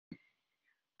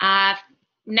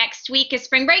Next week is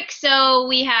spring break, so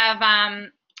we have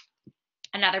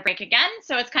another break again.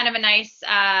 So it's kind of a nice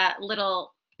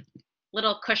little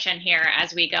cushion here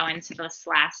as we go into this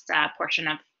last portion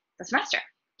of the semester.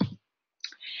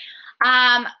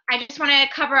 I just want to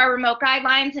cover our remote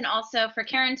guidelines, and also for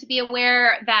Karen to be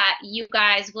aware that you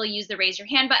guys will use the raise your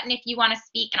hand button if you want to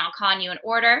speak, and I'll call on you in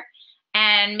order.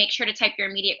 And make sure to type your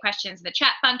immediate questions in the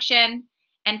chat function.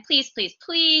 And please, please,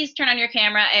 please turn on your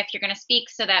camera if you're going to speak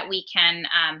so that we can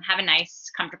have a nice,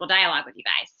 comfortable dialogue with you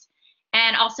guys.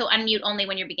 And also unmute only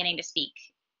when you're beginning to speak.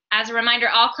 As a reminder,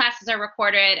 all classes are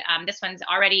recorded. This one's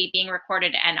already being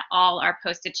recorded, and all are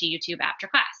posted to YouTube after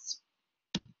class.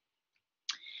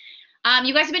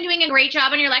 You guys have been doing a great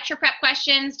job on your lecture prep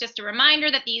questions. Just a reminder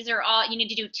that these are all, you need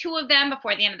to do 2 of them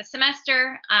before the end of the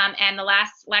semester. And the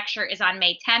last lecture is on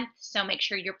May 10th, so make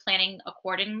sure you're planning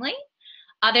accordingly.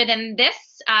 Other than this,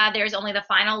 there's only the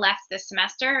final left this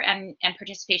semester and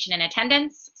participation in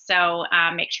attendance. So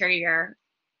make sure you're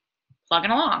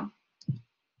plugging along.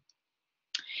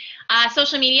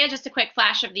 Social media, just a quick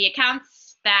flash of the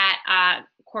accounts that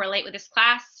correlate with this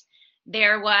class.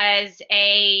 There was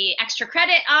a extra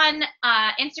credit on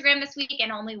Instagram this week,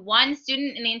 and only 1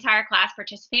 student in the entire class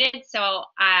participated. So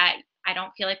I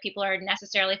don't feel like people are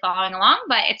necessarily following along,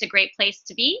 but it's a great place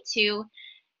to be to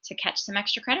catch some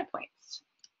extra credit points.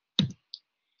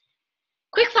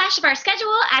 Quick flash of our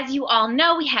schedule. As you all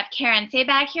know, we have Karen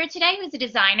Sabag here today, who's a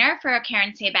designer for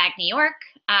Karen Sabag New York,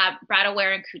 bridal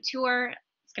wear and couture.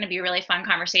 It's going to be a really fun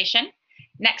conversation.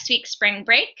 Next week, spring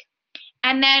break.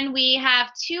 And then we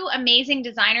have 2 amazing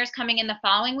designers coming in the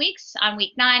following weeks. On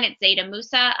week 9, it's Zeta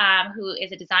Musa, who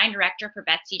is a design director for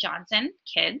Betsy Johnson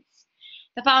Kids.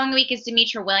 The following week is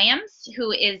Demetra Williams,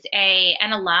 who is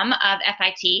an alum of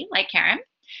FIT, like Karen,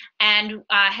 and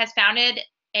has founded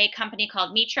a company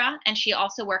called Mitra, and she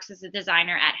also works as a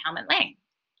designer at Helmut Lang.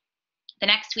 The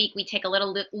next week, we take a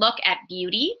little look at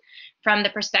beauty from the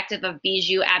perspective of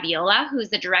Bijou Abiola, who's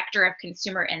the Director of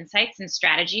Consumer Insights and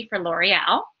Strategy for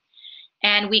L'Oreal.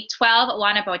 And week 12,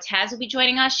 Alana Botez will be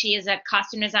joining us. She is a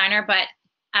costume designer, but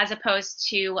as opposed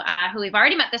to who we've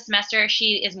already met this semester,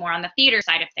 she is more on the theater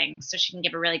side of things. So she can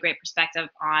give a really great perspective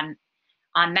on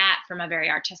that from a very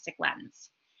artistic lens.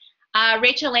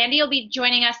 Rachel Landy will be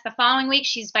joining us the following week.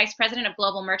 She's Vice President of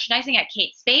Global Merchandising at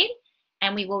Kate Spade.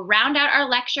 And we will round out our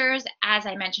lectures, as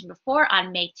I mentioned before,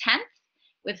 on May 10th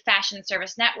with Fashion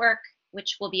Service Network,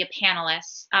 which will be a panel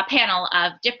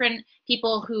of different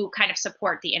people who kind of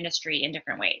support the industry in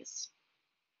different ways.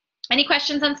 Any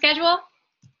questions on schedule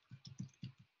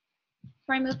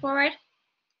before I move forward?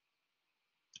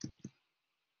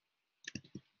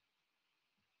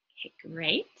 Okay,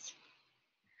 great.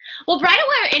 Well, bridal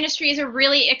wear industry is a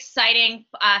really exciting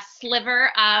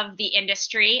sliver of the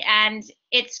industry, and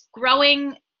it's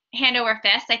growing hand over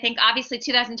fist. I think obviously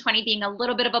 2020 being a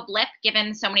little bit of a blip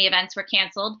given so many events were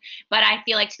canceled, but I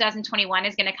feel like 2021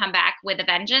 is going to come back with a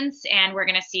vengeance, and we're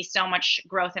going to see so much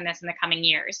growth in this in the coming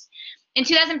years. In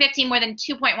 2015, more than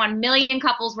 2.1 million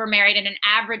couples were married at an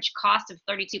average cost of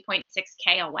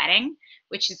 $32.6K a wedding,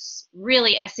 which is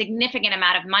really a significant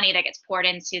amount of money that gets poured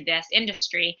into this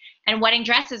industry. And wedding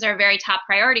dresses are a very top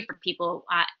priority for people,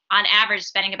 on average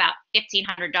spending about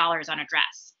 $1,500 on a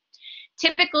dress.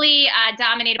 Typically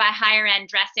dominated by higher end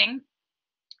dressing,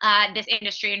 this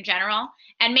industry in general.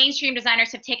 And mainstream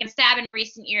designers have taken a stab in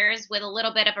recent years with a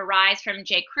little bit of a rise from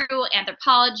J. Crew,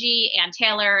 Anthropologie, and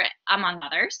Taylor, among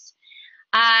others.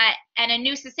 And a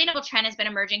new sustainable trend has been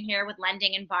emerging here with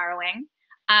lending and borrowing.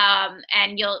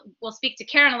 And we'll speak to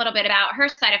Karen a little bit about her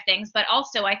side of things, but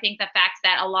also I think the fact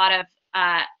that a lot of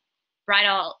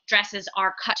bridal dresses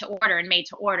are cut to order and made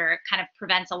to order kind of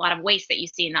prevents a lot of waste that you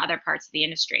see in the other parts of the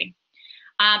industry.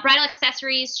 Bridal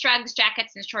accessories, shrugs,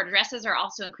 jackets, and short dresses are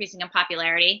also increasing in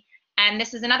popularity. And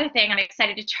this is another thing I'm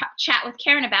excited to chat with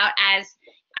Karen about, as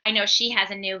I know she has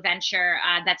a new venture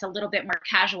that's a little bit more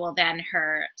casual than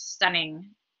her stunning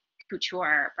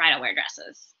couture bridal wear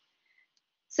dresses.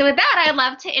 So with that, I'd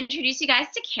love to introduce you guys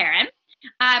to Karen.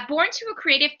 Born to a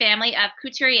creative family of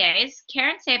couturiers,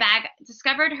 Karen Sabag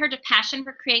discovered her passion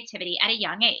for creativity at a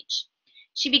young age.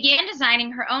 She began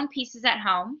designing her own pieces at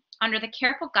home under the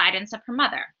careful guidance of her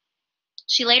mother.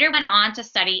 She later went on to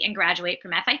study and graduate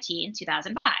from FIT in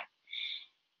 2005.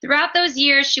 Throughout those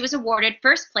years, she was awarded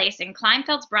first place in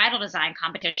Kleinfelds Bridal Design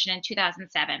Competition in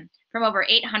 2007 from over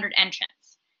 800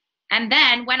 entrants, and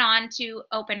then went on to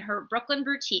open her Brooklyn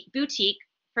boutique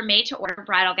for made-to-order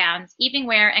bridal gowns, evening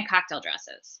wear, and cocktail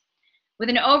dresses. With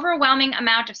an overwhelming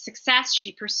amount of success,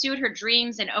 she pursued her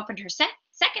dreams and opened her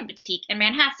second boutique in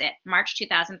Manhasset, March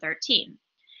 2013.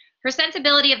 Her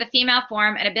sensibility of the female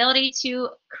form and ability to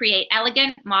create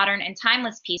elegant, modern, and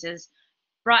timeless pieces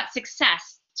brought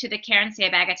success to the Karen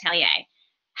Sabag atelier,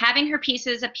 having her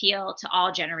pieces appeal to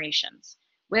all generations.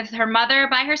 With her mother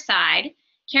by her side,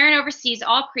 Karen oversees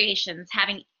all creations,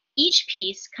 having each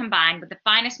piece combined with the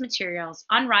finest materials,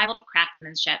 unrivaled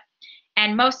craftsmanship,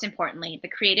 and most importantly, the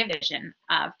creative vision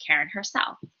of Karen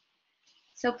herself.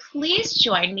 So please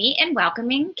join me in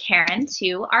welcoming Karen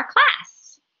to our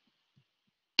class.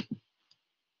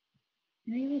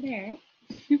 Are you there?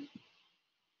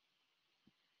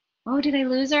 Oh, did I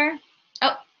lose her?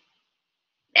 Oh,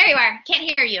 there you are.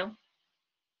 Can't hear you.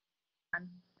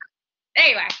 There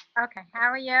you are. Okay,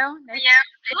 how are you?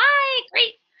 Hi,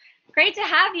 great to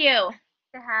have you.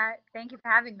 Thank you for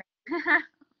having me.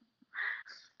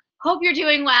 Hope you're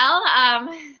doing well.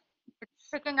 It's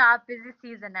picking up, busy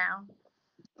season now.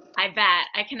 I bet.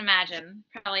 I can imagine.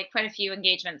 Probably quite a few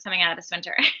engagements coming out of this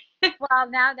winter. Well,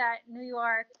 now that New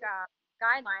York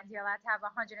guidelines, you're allowed to have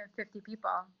 150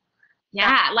 people.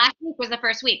 Yeah, last week was the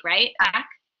first week, right? Back?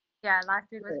 Yeah, last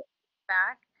week was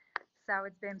back, so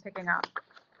it's been picking up.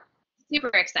 Super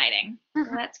exciting. Well,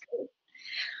 that's cool.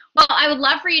 Well, I would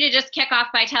love for you to just kick off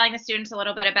by telling the students a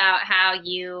little bit about how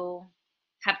you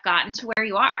have gotten to where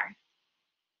you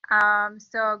are.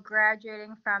 So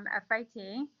graduating from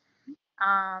FIT,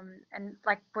 and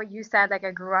like what you said, like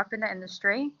I grew up in the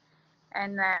industry,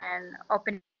 and then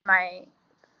opened my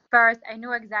first, I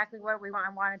knew exactly what I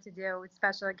wanted to do with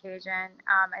special occasion.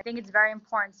 I think it's very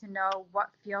important to know what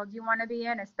field you want to be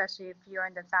in, especially if you're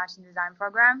in the fashion design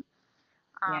program.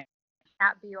 Yeah.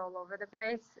 Not be all over the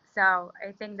place. So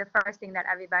I think the first thing that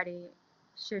everybody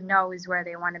should know is where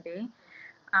they want to be.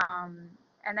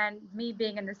 And then me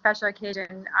being in the special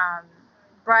occasion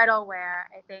bridal wear,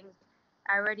 I think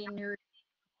I already knew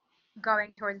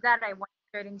going towards that. I went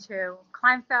straight into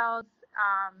Kleinfelds.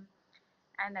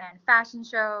 And then fashion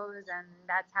shows, and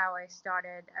that's how I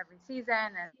started every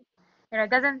season.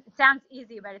 And it sounds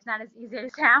easy, but it's not as easy as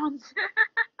it sounds.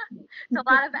 It's a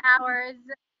lot of hours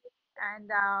and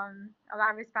a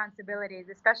lot of responsibilities,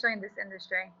 especially in this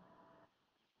industry.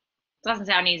 Doesn't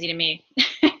sound easy to me.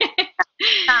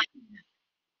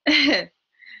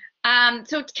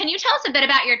 So can you tell us a bit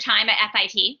about your time at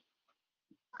FIT?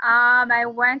 I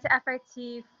went to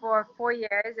FIT for 4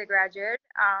 years. I graduated.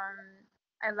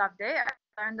 I loved it. I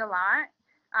learned a lot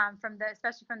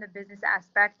especially from the business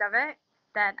aspect of it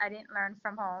that I didn't learn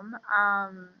from home.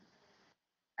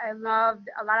 I loved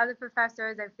a lot of the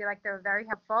professors. I feel like they were very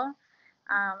helpful.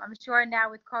 I'm sure now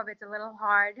with COVID, it's a little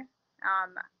hard.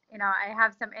 I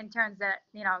have some interns that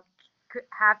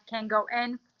can go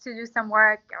in to do some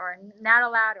work or not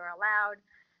allowed or allowed,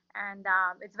 and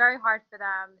it's very hard for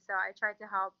them. So I try to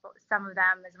help some of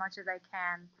them as much as I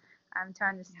can to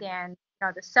understand.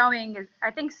 The sewing is.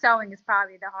 I think sewing is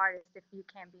probably the hardest if you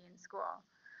can't be in school.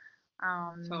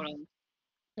 Totally.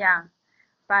 Yeah.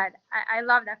 But I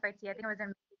loved FIT. I think it was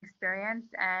an amazing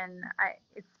experience, and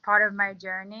it's part of my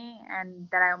journey, and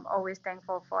that I'm always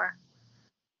thankful for.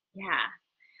 Yeah.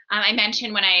 I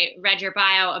mentioned when I read your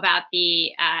bio about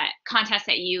the contest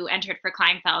that you entered for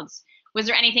Kleinfelds. Was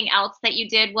there anything else that you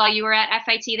did while you were at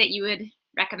FIT that you would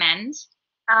recommend?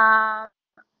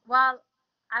 Well,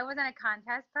 I wasn't a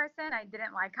contest person. I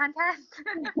didn't like contests.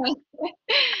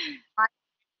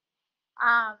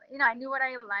 I knew what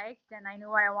I liked and I knew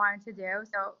what I wanted to do.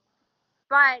 So,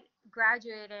 but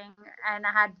graduating and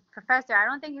I had Professor, I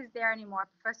don't think he's there anymore,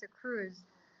 Professor Cruz.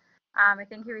 I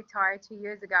think he retired 2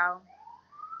 years ago.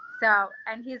 So,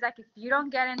 and he's like, if you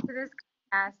don't get into this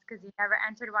contest because you never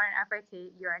entered one in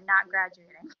FIT, you're not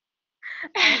graduating.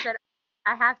 And I said,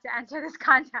 I have to enter this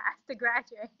contest to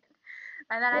graduate.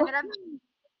 And then I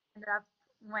ended up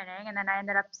winning, and then I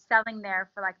ended up selling there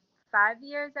for like 5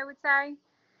 years, I would say.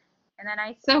 And then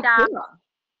I So stopped. cool.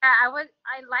 I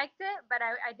liked it, but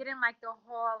I didn't like the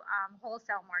whole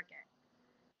wholesale market.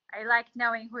 I liked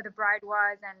knowing who the bride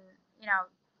was and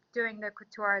doing the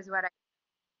couture is what I.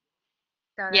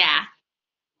 So that's Yeah.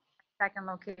 the second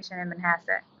location in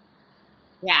Manhasset.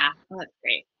 Yeah. Oh, that's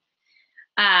great.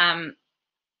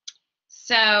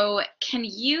 So can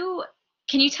you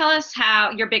tell us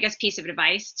how your biggest piece of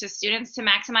advice to students to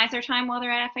maximize their time while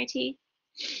they're at FIT?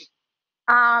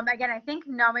 Again, I think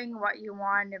knowing what you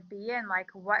want to be in, like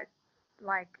what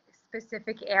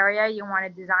specific area you want to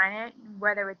design it,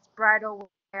 whether it's bridal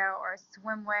wear or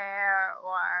swimwear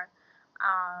or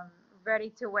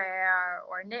ready to wear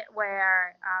or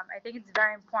knitwear. I think it's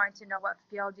very important to know what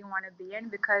field you want to be in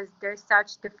because there's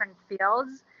such different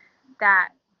fields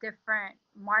that different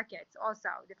markets also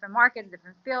different markets,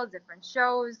 different fields, different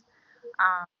shows,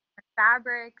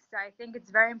 fabrics. So I think it's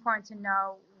very important to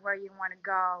know where you want to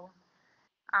go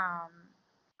um,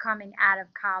 coming out of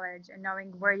college and knowing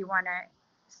where you want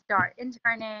to start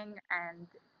interning and,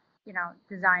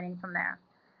 designing from there.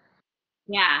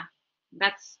 Yeah,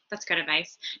 that's good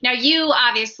advice. Now, you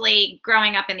obviously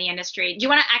growing up in the industry, do you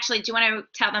want to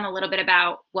tell them a little bit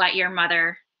about what your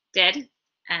mother did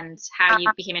and how you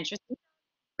Um, became interested?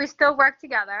 we still work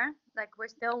together. Like, we're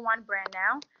still one brand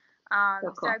now.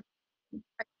 So So cool.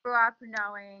 I grew up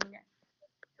knowing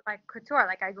like couture.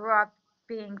 Like, I grew up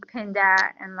being pinned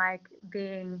at and like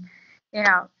being,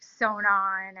 sewn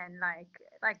on, and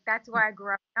like that's what I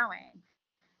grew up knowing.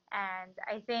 And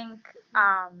I think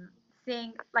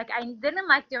seeing, like, I didn't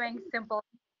like doing simple,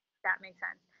 if that makes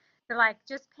sense. So like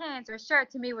just pants or shirt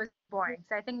to me was boring.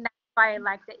 So I think that's why I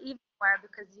like the evening wear,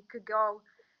 because you could go.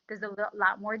 There's a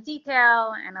lot more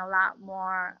detail and a lot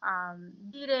more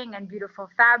beading and beautiful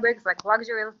fabrics, like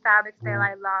luxury fabrics that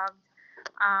I loved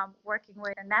working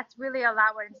with. And that's really a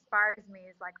lot what inspires me,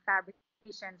 is like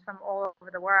fabrications from all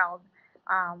over the world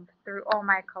through all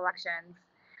my collections.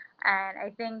 And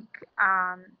I think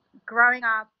growing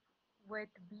up with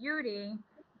beauty,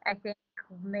 I think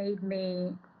made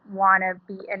me want to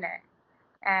be in it.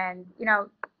 And,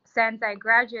 since I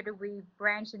graduated, we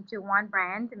branched into one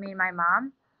brand, me and my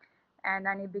mom, and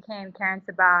then it became Karen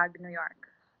Sabag, New York.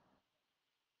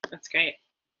 That's great.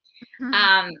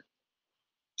 Um,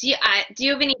 do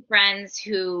you have any friends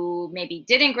who maybe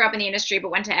didn't grow up in the industry but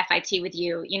went to FIT with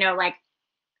you? Like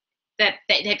that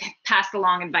they passed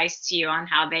along advice to you on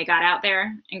how they got out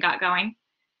there and got going.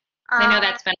 I know um,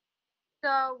 that's been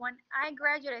so when I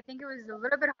graduated, I think it was a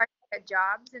little bit hard to get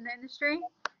jobs in the industry.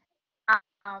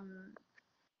 Um,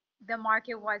 the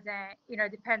market wasn't,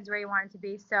 depends where you want it to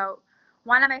be. So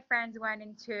one of my friends went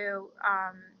into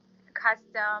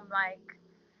custom, like,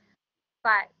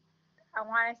 but I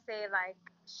want to say like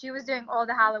she was doing all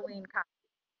the Halloween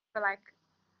costumes for like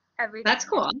that's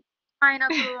everything, and cool. signed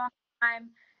up for a long time,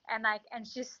 and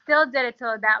she still did it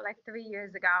till about like 3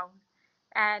 years ago,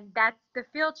 and that's the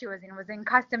field she was in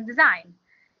custom design,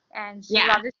 and she Yeah,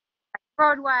 loved it, like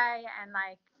Broadway, and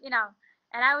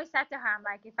and I always said to her, I'm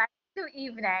like, if I do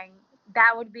evening,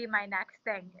 that would be my next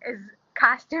thing, is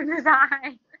costume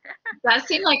design. that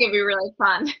seemed like it'd be really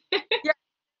fun. Yeah,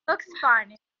 it looks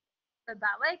fun, the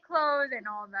ballet clothes and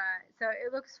all that, so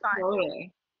it looks fun.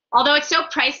 Totally. Although it's so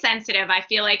price sensitive, I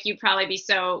feel like you'd probably be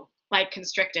so like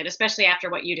constricted, especially after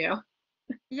what you do.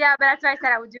 Yeah, but that's why I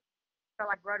said I would do for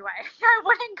like Broadway. I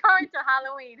wouldn't go into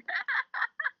Halloween.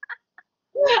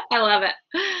 I love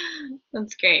it.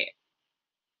 That's great.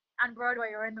 On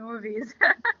Broadway or in the movies.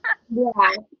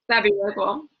 Yeah, that'd be really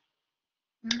cool.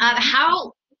 Uh, hmm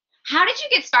how how did you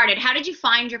get started? How did you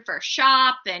find your first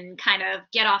shop and kind of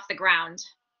get off the ground?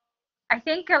 I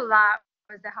think a lot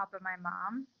was the help of my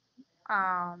mom.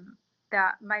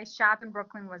 My shop in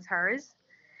Brooklyn was hers,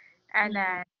 and Mhm.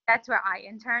 then that's where I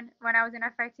interned when I was in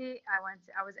FIT.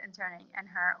 I was interning in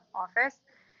her office,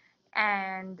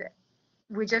 and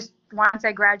we just once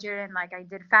I graduated and like I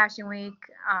did Fashion Week,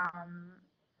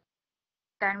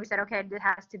 then we said, okay, it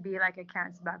has to be like a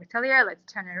Karen Sabag atelier.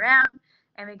 Let's turn it around.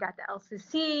 And we got the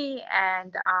LCC.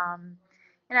 And,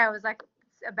 it was like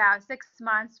about 6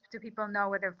 months to people know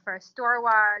where their first store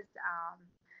was.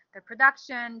 The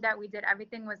production that we did,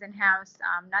 everything was in house.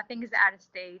 Nothing is out of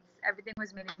states. Everything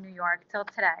was made in New York till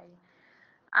today.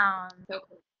 Um, So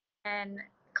cool. and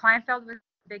Kleinfeld was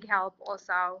a big help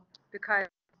also, because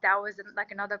that was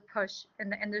like another push in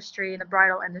the industry, in the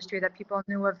bridal industry, that people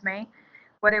knew of me,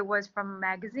 whether it was from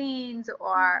magazines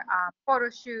or photo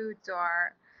shoots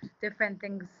or different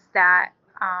things that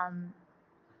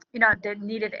they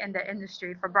needed in the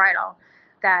industry for bridal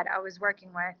that I was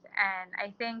working with. And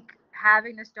I think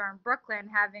having the store in Brooklyn,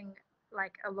 having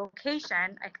like a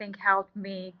location, I think helped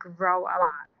me grow a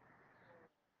lot.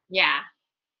 Yeah,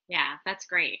 yeah, that's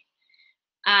great.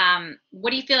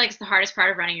 What do you feel like is the hardest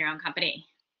part of running your own company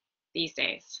these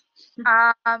days?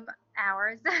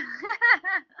 Hours. I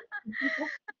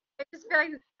just feel like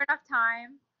there's not enough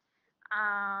time.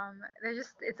 There's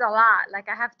just, it's a lot. Like,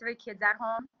 I have 3 kids at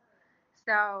home,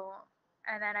 so,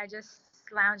 and then I just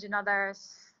lounge another,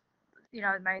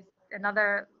 my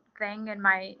another thing in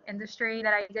my industry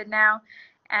that I did now,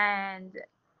 and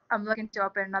I'm looking to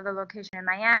open another location in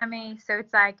Miami. So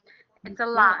it's like it's Cool. a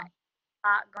lot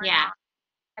going Yeah, on.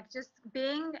 Like, just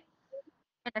being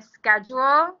in a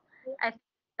schedule, I think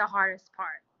the hardest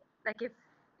part. Like, if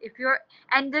you're,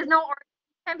 and there's no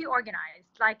can be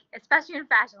organized, like especially in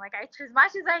fashion. Like, I try as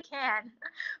much as I can.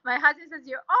 My husband says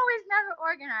you're always never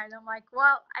organized. I'm like,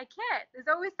 well, I can't. There's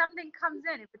always something comes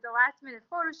in. If it's a last minute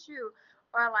photo shoot,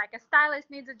 or like a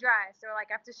stylist needs a dress, or like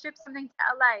I have to ship something to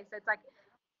LA. So it's like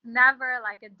never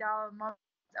like a dull moment.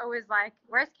 It's always like,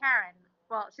 where's Karen?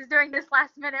 well, she's doing this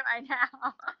last minute right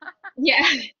now. Yeah.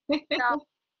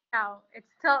 So, it's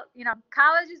still,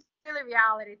 college is really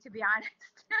reality, to be honest.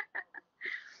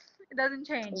 It doesn't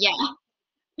change. Yeah.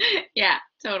 Yeah,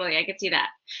 totally. I could see that.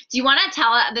 Do you want to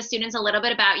tell the students a little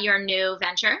bit about your new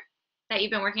venture that you've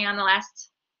been working on the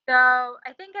last? So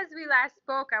I think as we last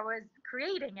spoke, I was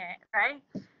creating it, right?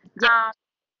 Yeah.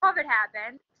 COVID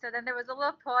happened, so then there was a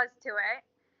little pause to it.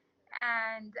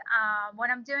 And what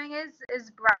I'm doing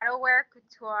is bridal wear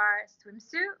couture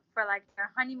swimsuit for like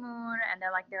their honeymoon and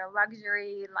their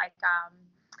luxury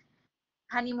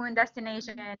honeymoon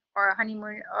destination or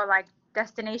honeymoon or like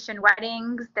destination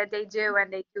weddings that they do,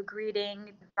 and they do greeting.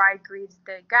 The bride greets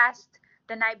the guest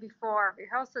the night before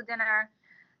rehearsal dinner.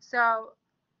 So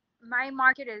my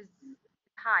market is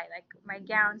high. Like my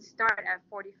gowns start at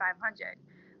 4,500,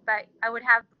 but I would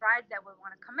have brides that would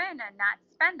want to come in and not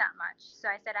spend that much. So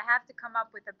I said I have to come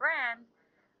up with a brand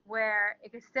where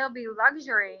it can still be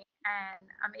luxury and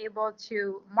I'm able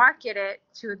to market it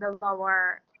to the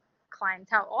lower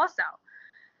clientele also.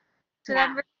 So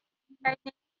Yeah. then I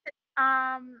named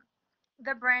um,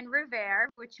 the brand Revere,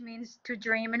 which means to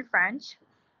dream in French,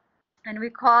 and we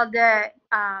called it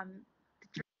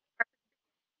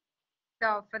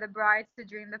so for the brides to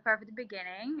dream the perfect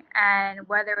beginning, and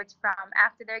whether it's from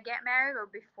after they get married or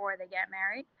before they get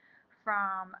married,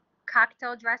 from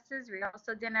cocktail dresses,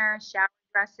 rehearsal dinner, shower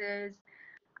dresses,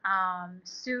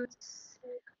 suits,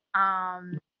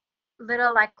 um,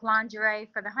 little like lingerie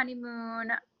for the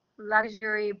honeymoon,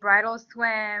 luxury bridal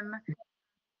swim.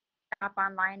 Up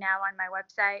online now on my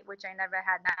website, which I never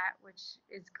had that, which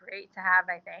is great to have,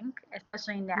 I think,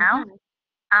 especially now.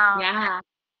 Yeah. And Yeah.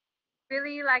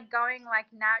 really like going like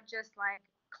not just like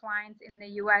clients in the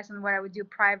US and what I would do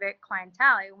private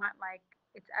clientele. I want like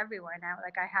it's everywhere now.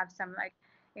 Like I have some like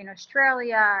in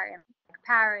Australia and like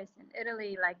Paris and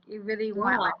Italy. Like you really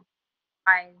want Cool. like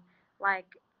I like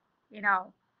you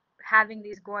know having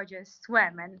these gorgeous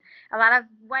swim, and a lot of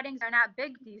weddings are not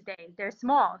big these days. They're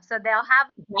small. So they'll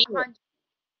have Right.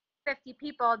 150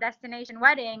 people destination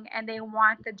wedding and they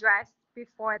want the dress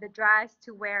before the dress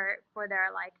to wear it for their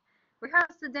like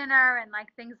rehearsal dinner and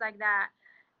like things like that,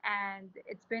 and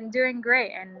it's been doing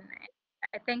great. And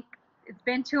I think it's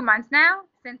been 2 months now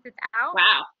since it's out.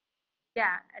 Wow.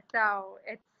 Yeah, so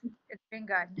it's been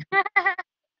good.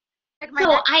 Like my So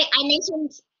next. I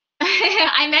mentioned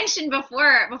I mentioned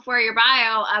before your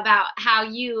bio about how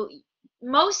you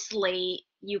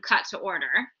cut to order.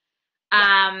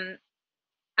 Yeah. Um,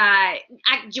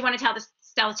 do you want to tell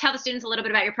the students a little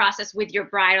bit about your process with your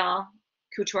bridal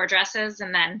couture dresses,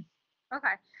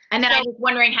 Okay. and then I So was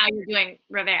wondering how you're doing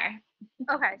Revere.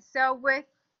 with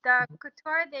the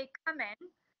couture they come in,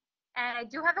 and I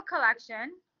do have a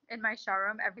collection in my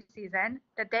showroom every season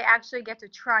that they actually get to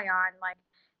try on, like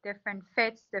different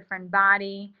fits, different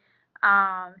body.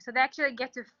 So they actually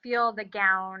get to feel the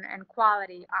gown and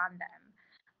quality on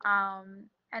them.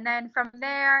 And then from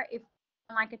there, if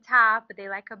they like a top, but they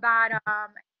like a bottom,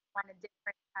 want a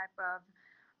different type of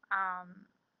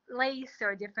lace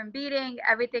or different beading,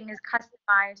 everything is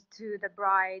customized to the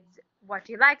bride's what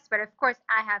she likes. But of course,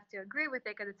 I have to agree with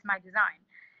it because it's my design.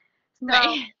 So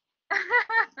Right.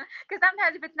 because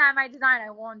sometimes if it's not my design, I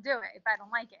won't do it if I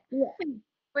don't like it. Yeah.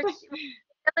 Which is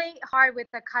really hard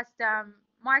with the custom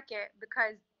market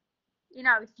because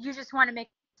if you just want to make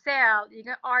a sale,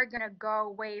 you are gonna go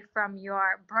away from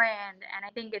your brand, and I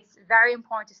think it's very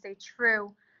important to stay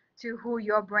true to who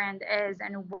your brand is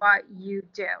and what you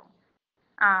do.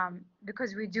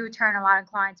 Because we do turn a lot of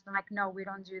clients from like, no, we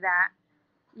don't do that.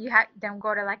 You have them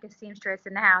go to like a seamstress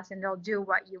in the house and they'll do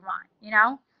what you want.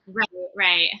 Right.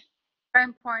 Right. Very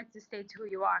important to stay to who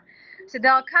you are. So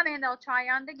they'll come in, they'll try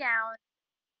on the gown.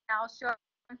 I'll show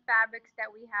them fabrics that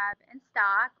we have in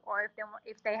stock, or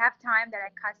if they have time, that I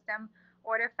custom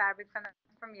order fabric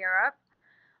from Europe.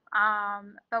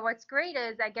 But what's great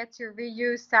is I get to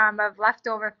reuse some of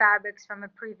leftover fabrics from a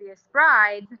previous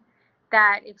bride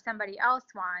that if somebody else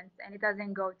wants, and it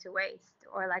doesn't go to waste,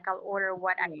 or like I'll order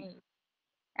what I Right. need.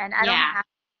 And I don't Yeah. have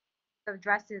the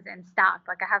dresses in stock.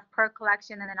 Like I have per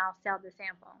collection and then I'll sell the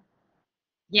sample.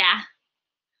 Yeah.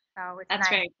 So it's That's nice.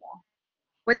 very cool.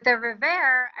 With the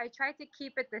Revere, I try to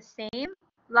keep it the same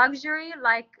luxury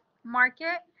like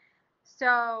market.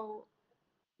 So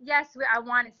yes, I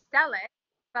want to sell it,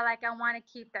 but like I want to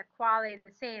keep the quality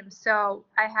the same. So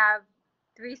I have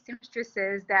three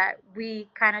seamstresses that we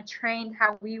kind of trained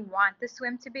how we want the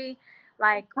swim to be,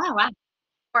 like Oh wow.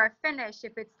 for a finish.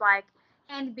 If it's like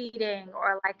hand beading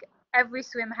or like every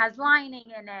swim has lining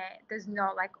in it, there's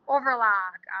no like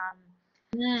overlock.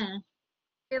 Mm.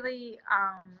 Really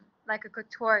like a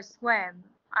couture swim,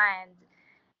 and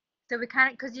So we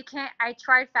kind of, because you can't, I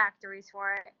tried factories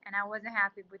for it and I wasn't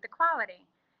happy with the quality.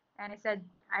 And I said,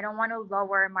 I don't want to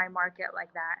lower my market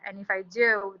like that. And if I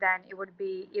do, then it would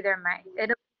be either my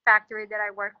Italy factory that I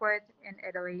work with in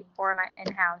Italy or my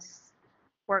in-house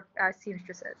work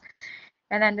seamstresses.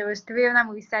 And then there was three of them.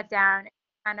 We sat down,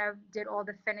 kind of did all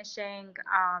the finishing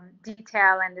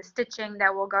detail and the stitching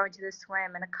that will go into the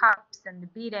swim and the cups and the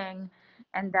beading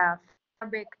and the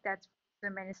fabric that's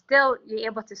swimming. And still, you're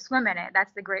able to swim in it.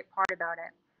 That's the great part about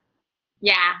it.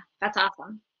 Yeah, that's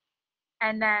awesome.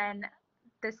 And then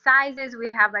the sizes we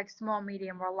have like small,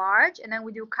 medium, or large. And then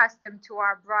we do custom to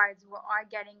our brides who are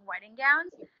getting wedding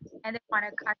gowns and they want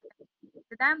to custom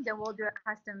to them. Then we'll do a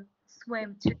custom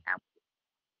swim to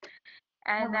them.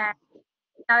 And then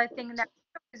another thing that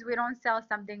is we don't sell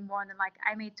something more than like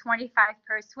I made 25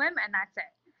 per swim and that's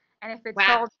it. And if it's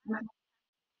Wow. sold,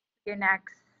 your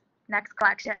next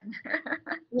collection.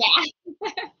 Yeah.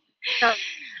 So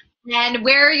And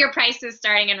where are your prices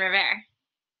starting in Revere?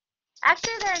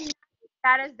 actually, they're not as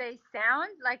bad as they sound.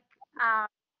 Like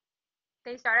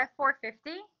they start at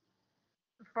 450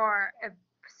 for a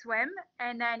swim,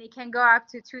 and then it can go up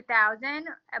to 2,000.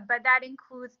 But that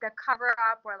includes the cover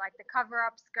up or like the cover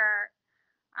up skirt.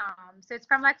 So it's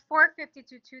from like 450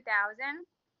 to 2,000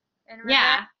 in Revere.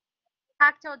 Yeah.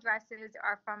 Cocktail dresses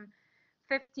are from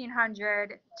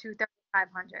 1,500 to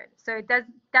 3,500. So it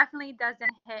definitely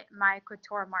doesn't hit my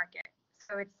couture market.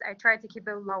 So I try to keep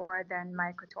it lower than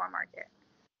my couture market.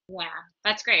 Yeah,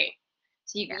 that's great.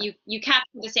 So Yeah. you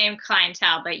capture the same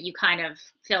clientele, but you kind of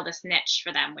fill this niche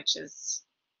for them, which is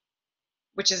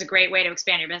a great way to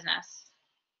expand your business.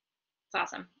 It's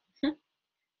awesome.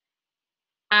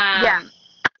 Yeah.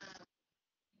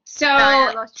 So Sorry,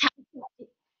 I lost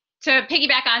to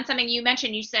piggyback on something you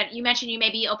mentioned, you mentioned you may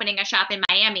be opening a shop in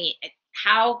Miami.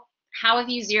 How have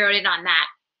you zeroed in on that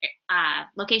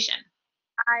location?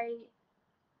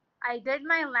 I did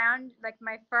my lounge, like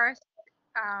my first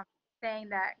thing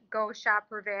that Go Shop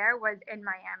Revere was in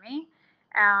Miami.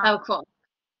 Oh, cool.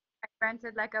 I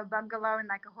rented like a bungalow in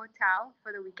like a hotel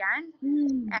for the weekend.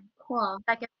 And Cool.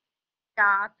 like a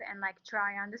shop and like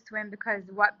try on the swim because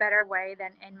what better way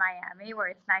than in Miami where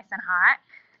it's nice and hot.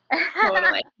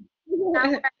 Totally.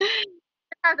 I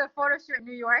have the photo shoot in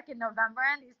New York in November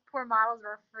and these poor models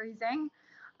were freezing.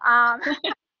 Um,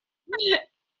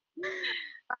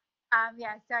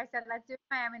 yeah, so I said, let's do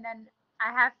Miami. And then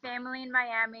I have family in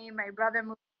Miami. My brother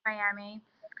moved to Miami.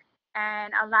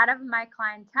 And a lot of my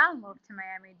clientele moved to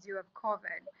Miami due of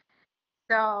COVID.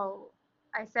 So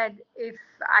I said, if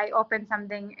I open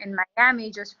something in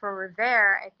Miami just for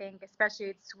Revere, I think especially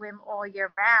it's swim all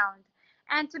year round.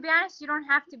 And to be honest, you don't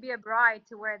have to be a bride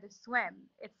to wear the swim.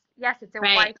 It's a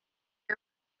Right. white,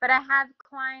 but I have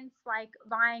clients like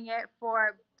buying it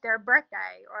for their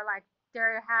birthday or like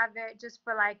they have it just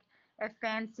for like a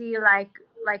fancy like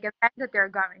event that they're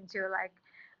going to. Like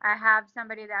I have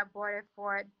somebody that bought it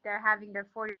for they're having their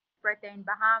 40th birthday in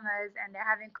Bahamas and they're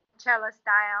having Coachella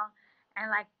style and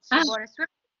like she Oh, bought a swim.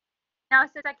 Now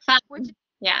so it's like fun. which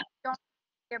Yeah, don't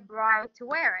get a bride to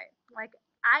wear it. Like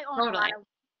I own a lot totally. of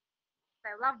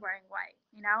I love wearing white,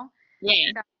 you know?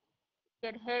 Yeah. So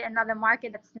it hit another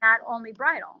market that's not only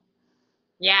bridal.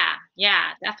 Yeah,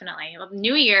 definitely. Well,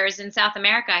 New Year's in South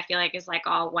America, I feel like is like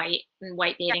all white and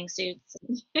white Yeah, bathing suits.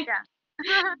 yeah.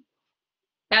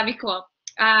 That'd be cool.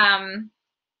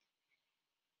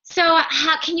 So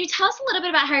how can you tell us a little bit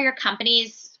about how your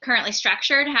company's currently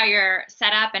structured, how you're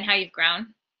set up, and how you've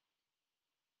grown?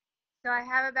 So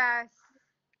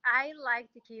I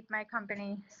like to keep my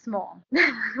company small,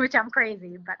 which I'm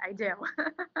crazy, but I do.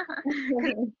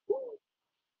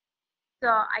 So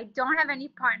I don't have any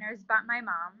partners but my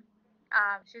mom.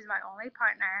 She's my only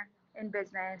partner in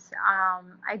business.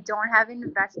 I don't have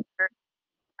investors.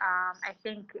 I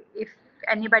think if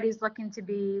anybody's looking to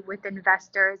be with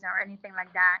investors or anything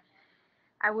like that,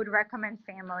 I would recommend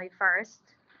family first,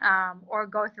 or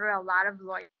go through a lot of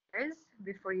lawyers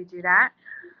before you do that.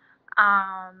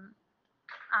 Um,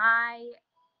 I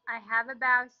I have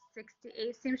about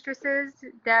 68 seamstresses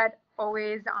that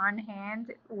always on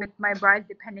hand with my brides,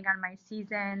 depending on my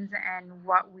seasons and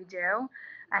what we do.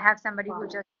 I have somebody who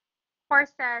just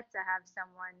corsets. I have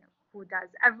someone who does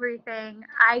everything.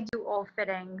 I do all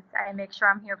fittings. I make sure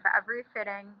I'm here for every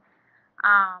fitting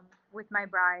with my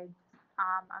brides.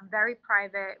 I'm very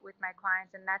private with my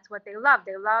clients, and that's what they love.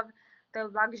 They love the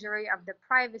luxury of the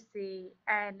privacy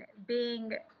and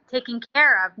being taken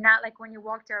care of. Not like when you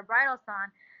walk to a bridal salon,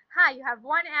 hi, you have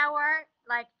 1 hour,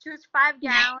 like choose 5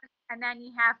 gowns, and then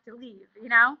you have to leave.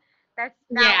 That's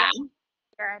not Yeah. what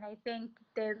here. And I think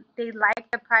they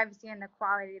like the privacy and the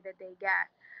quality that they get.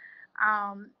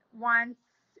 Once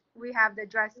we have the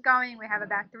dress going. We have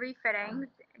about 3 fittings.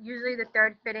 Usually the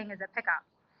third fitting is a pickup,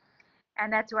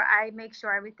 and that's where I make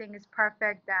sure everything is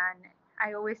perfect. And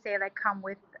I always say, like, come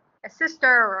with a sister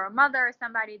or a mother or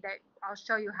somebody that I'll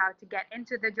show you how to get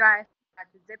into the dress, how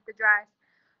to zip the dress,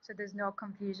 so there's no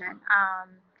confusion.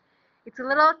 It's a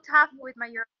little tough with my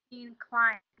European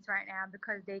clients right now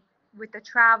because they with the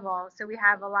travel. So we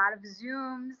have a lot of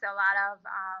Zooms, a lot of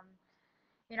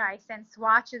I send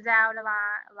swatches out a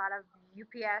lot of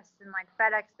UPS and like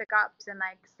FedEx pickups and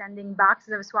like sending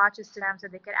boxes of swatches to them so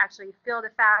they could actually feel the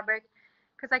fabric.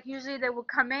 Because like usually they would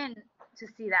come in to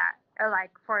see that or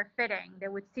like for a fitting, they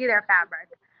would see their fabric.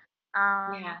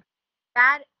 Yeah.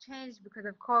 That changed because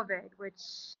of COVID, which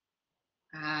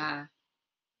Uh,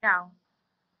 you know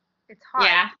it's hard.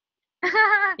 yeah.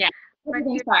 Yeah. But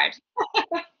Everything's hard.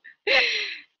 yeah,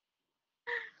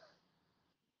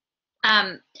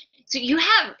 Um, so you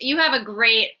have a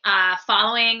great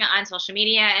following on social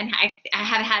media, and I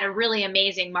have had a really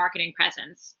amazing marketing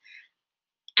presence.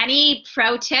 Any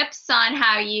pro tips on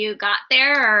how you got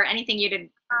there, or anything you'd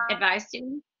advise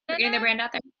to for getting the in brand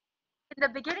out there? the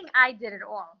beginning, I did it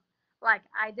all. Like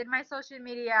I did my social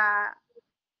media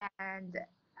and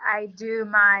I do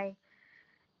my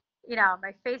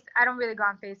my face. I don't really go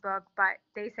on Facebook, but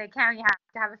they say, Karen, you have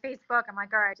to have a Facebook. I'm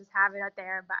like, all right, just have it out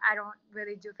there, but I don't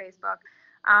really do Facebook.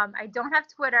 I don't have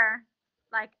Twitter.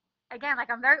 Like again, like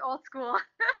I'm very old school.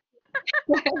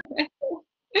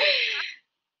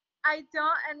 I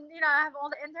don't, and I have all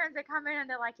the interns that come in and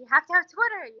they're like, you have to have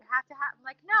Twitter. You have to have. I'm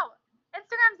like, no,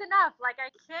 Instagram's enough. Like I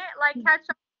can't like catch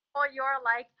up all your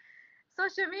like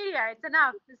social media. It's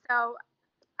enough. So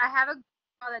I have a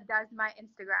girl that does my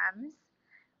Instagrams.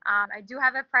 I do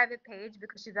have a private page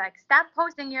because she's like, stop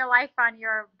posting your life on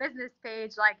your business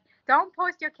page. Like, don't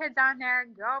post your kids on there.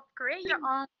 Go create your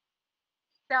own.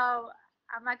 So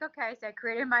I'm like, okay. So I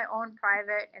created my own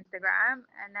private Instagram,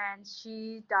 and then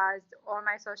she does all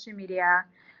my social media.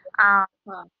 Um,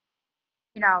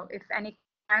 Well, if any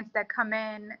clients that come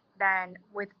in, then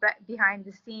with behind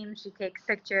the scenes, she takes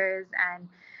pictures, and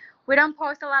we don't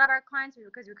post a lot of our clients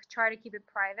because we try to keep it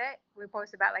private. We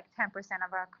post about like 10%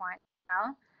 of our clients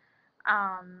now.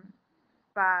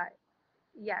 But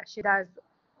yeah, she does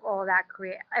all that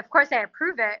create. Of course, I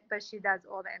approve it, but she does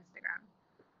all the Instagram.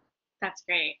 that's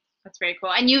great. That's very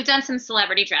cool. And you've done some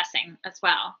celebrity dressing as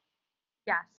well.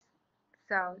 Yes.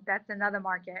 So that's another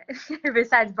market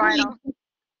besides bridal.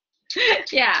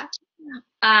 Yeah.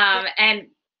 And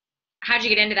how'd you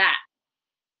get into that?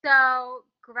 So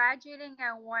graduating,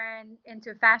 I went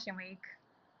into Fashion Week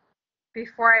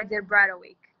before I did Bridal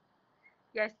Week.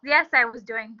 Yes, yes, I was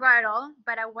doing bridal,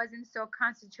 but I wasn't so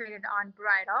concentrated on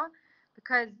bridal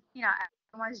because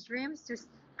everyone's dreams to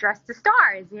dress the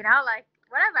stars. Like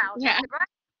whatever, I'll dress Yeah. the bride,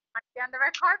 I want to be on the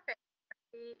red carpet.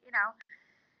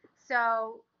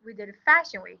 So we did a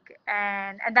Fashion Week,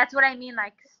 and that's what I mean.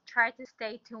 Like try to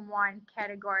stay to one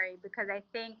category because I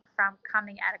think from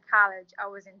coming out of college, I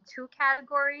was in 2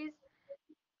 categories,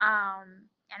 and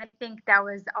I think that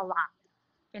was a lot.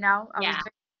 I was Yeah.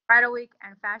 doing Bridal Week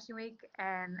and Fashion Week,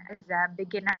 and as a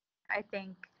beginner, I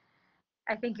think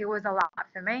I think it was a lot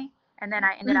for me. And then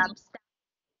I ended Mhm. up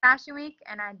Fashion Week,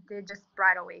 and I did just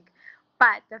Bridal Week.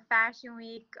 But the Fashion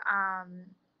Week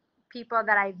people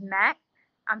that I've met,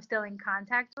 I'm still in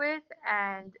contact with,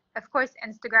 and of course,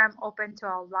 Instagram open to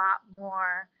a lot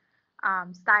more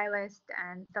stylists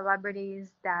and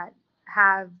celebrities that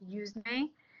have used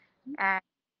me, and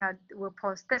we'll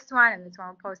post this one, and this one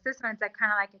will post this one. It's like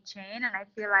kind of like a chain, and I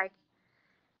feel like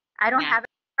I don't Yeah. have a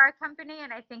PR company,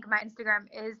 and I think my Instagram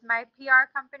is my PR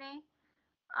company.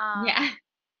 Um, Yeah.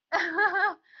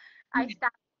 I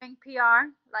stopped doing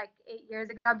PR like 8 years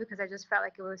ago because I just felt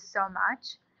like it was so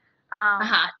much.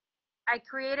 Uh-huh. I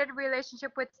created a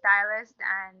relationship with stylists,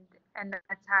 and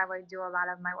that's how I do a lot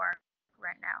of my work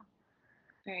right now.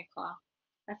 Very cool.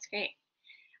 That's great.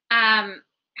 Um,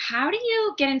 how do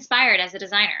you get inspired as a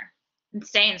designer and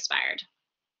stay inspired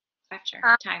after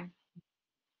Uh, time?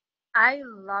 I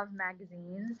love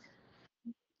magazines.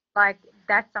 Like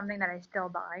that's something that I still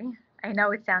buy. I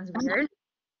know it sounds weird.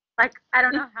 Like I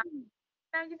don't know how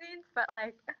magazines, but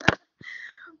like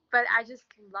but I just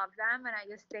love them, and I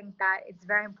just think that it's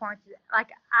very important.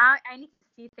 Like I need to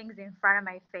see things in front of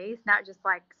my face, not just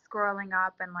like scrolling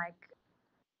up and like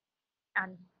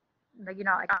on like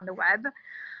like on the web.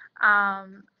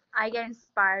 I get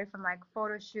inspired from like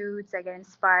photo shoots. I get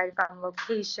inspired from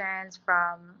locations,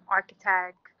 from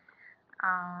architect.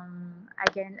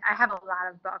 I have a lot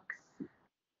of books,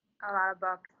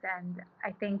 and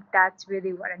I think that's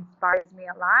really what inspires me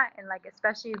a lot. And like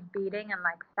especially beading and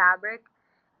like fabric,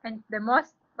 and the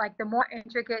most like the more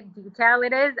intricate detail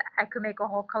it is, I could make a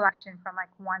whole collection from like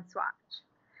one swatch.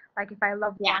 Like if I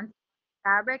love Yeah. one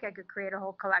fabric, I could create a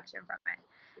whole collection from it.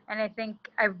 And I think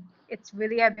it's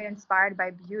really I've been inspired by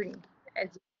beauty, as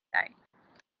you say.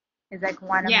 Is like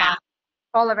one of Yeah. my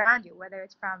all around you, whether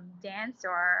it's from dance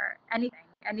or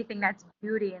anything that's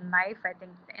beauty in life, I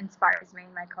think inspires me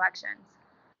in my collections.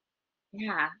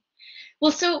 Yeah.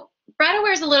 Well, so bridal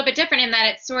wear is a little bit different in that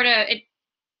it's sort of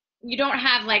you don't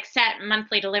have like set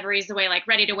monthly deliveries the way like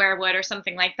ready to wear would or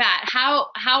something like that. How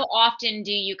often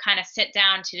do you kind of sit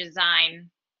down to design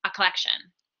a collection?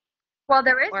 Well,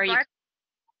 Or you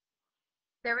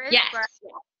there is Yes.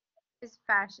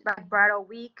 fashion like bridal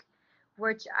week,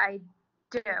 which I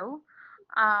do.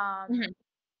 Mhm.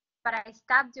 But I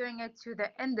stopped doing it to the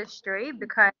industry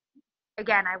because,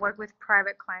 again, I work with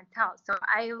private clientele. So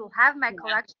I will have my Yeah.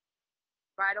 collection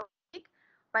bridal week,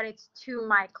 but it's to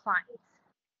my clients.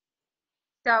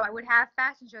 So I would have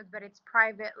fashion shows, but it's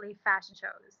privately fashion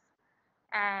shows.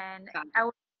 And Got it. I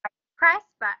would press,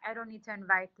 but I don't need to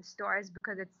invite the stores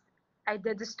because I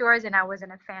did the stores and I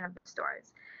wasn't a fan of the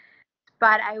stores.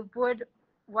 But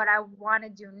what I want to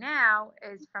do now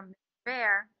is from the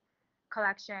fair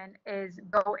collection is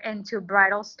go into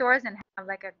bridal stores and have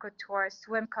like a couture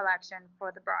swim collection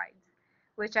for the brides,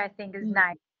 which I think is Mm.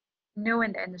 nice, new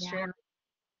in the industry Yeah. and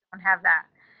don't have that.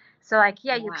 So like,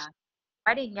 yeah, you Yeah.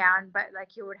 wedding gown, but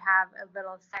like you would have a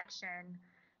little section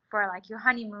for like your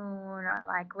honeymoon or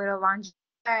like little lingerie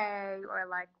or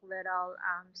like little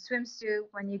swimsuit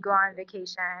when you go on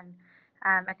vacation.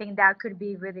 I think that could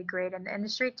be really great in the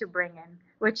industry to bring in,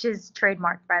 which is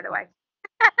trademarked, by the way.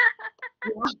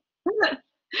 Yeah.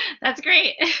 That's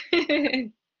great.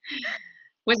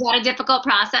 Was that a difficult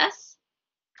process?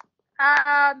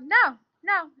 No,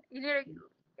 no,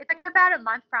 it's like about a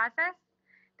month process.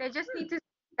 They just need to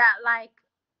see that like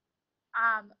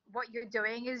what you're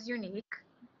doing is unique.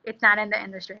 It's not in the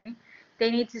industry. They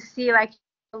need to see like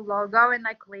the logo and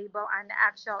like label on the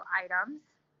actual items,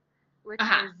 which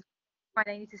Uh-huh. is when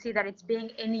they need to see that it's being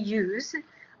in use.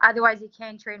 Otherwise, you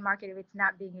can't trademark it if it's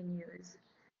not being in use.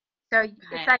 So Got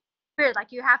it's it. like weird.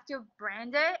 Like you have to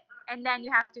brand it and then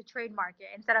you have to trademark it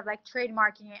instead of like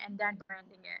trademarking it and then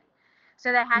branding it.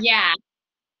 So that has to Yeah.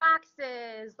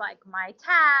 boxes, like my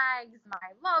tags,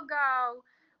 my logo.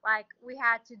 Like we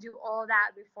had to do all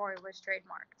that before it was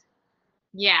trademarked.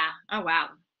 Yeah. Oh, wow.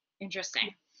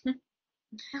 Interesting.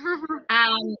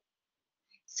 Um,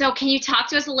 so can you talk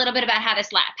to us a little bit about how this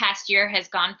past year has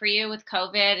gone for you with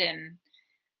COVID and,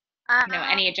 um,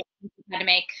 any adjustments you had to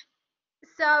make?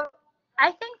 so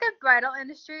I think the bridal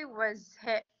industry was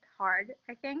hit hard,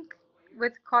 I think,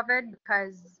 with COVID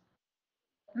because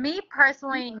me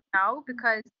personally, no,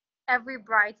 because every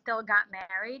bride still got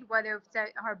married, whether it's at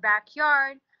her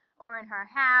backyard or in her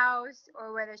house,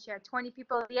 or whether she had 20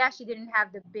 people. Yeah, she didn't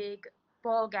have the big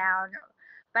ball gown,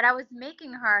 but I was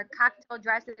making her cocktail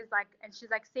dresses, like, and she's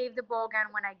like, save the ball gown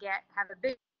when I have a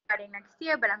big wedding next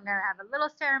year, but I'm gonna have a little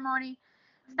ceremony.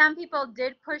 Some people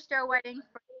did push their wedding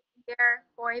for this year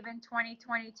or even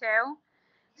 2022.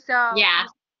 So Yeah. you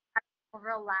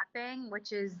overlapping,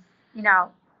 which is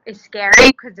scary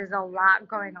because there's a lot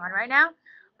going on right now.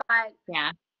 But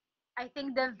Yeah. I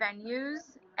think the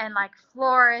venues and like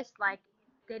florists, like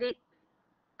they did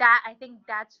that. I think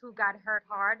that's who got hurt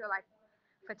hard, or like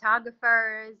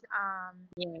photographers.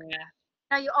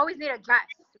 Yeah. You always need a dress,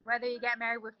 whether you get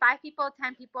married with 5 people,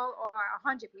 10 people, or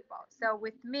 100 people. So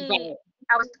with me, Right.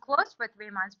 I was closed for 3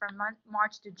 months from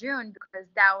March to June because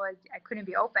I couldn't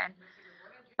be open.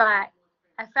 But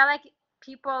I felt like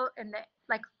people in the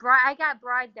like I got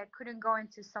brides that couldn't go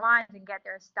into salons and get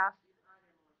their stuff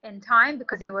in time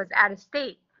because it was out of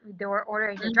state. They were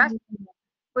ordering the dress, Mhm.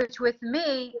 which with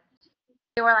me,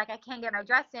 they were like, I can't get my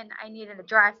dress in. I needed a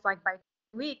dress like by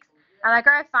 2 weeks. I'm like,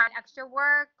 all right, fine, extra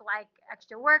work, like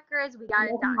extra workers, we got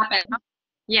it Nothing done. happened.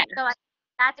 Yeah. So like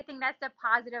I think that's the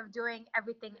positive of doing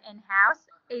everything in house,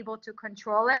 able to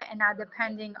control it and not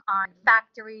depending on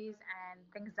factories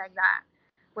and things like that,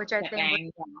 which I think was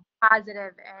Shipping.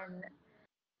 positive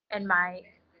in my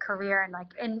career and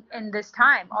like in this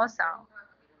time also.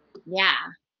 Yeah.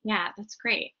 Yeah. That's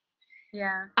great.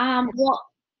 Yeah. Well,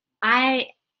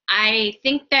 I I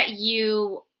think that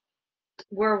you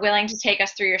were willing to take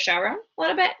us through your showroom a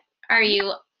little bit. Are Yeah.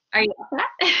 you are you up for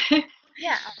that?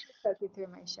 Yeah. I'll just take you through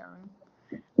my showroom.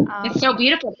 It's so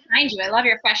beautiful behind you. I love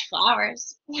your fresh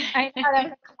flowers. I know that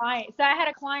was a client. So I had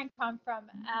a client come from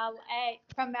LA,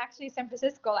 from actually San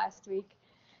Francisco last week.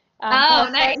 For Oh,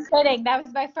 her nice. first fitting. That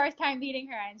was my first time meeting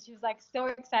her, and she was like so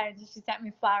excited. She sent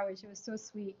me flowers. She was so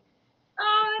sweet.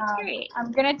 Oh, that's great.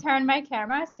 I'm gonna turn my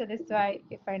camera so this way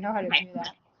if I know how to Okay, do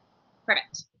that.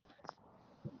 perfect.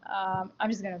 I'm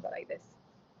just gonna go like this.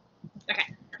 Okay.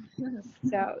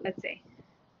 So let's see.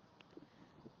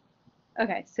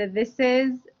 Okay, so this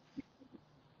is,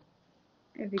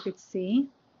 if you could see,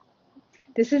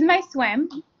 this is my swim.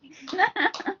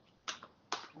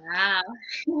 Wow.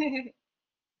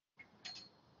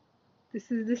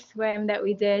 This is the swim that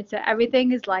we did. So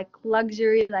everything is like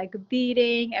luxury, like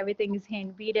beading. Everything is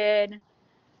hand beaded.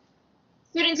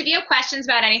 Students, if you have questions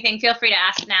about anything, feel free to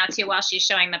ask now too while she's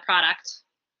showing the product.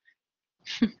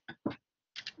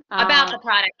 About the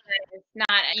product, that is,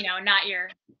 not, you know, not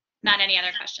any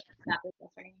other questions. Not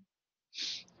business or anything.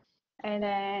 And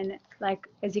then, like,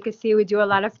 as you can see, we do a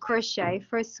lot of crochet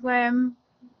for swim.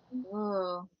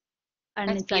 Ooh, And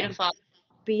that's it's beautiful. like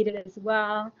beaded as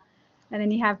well. And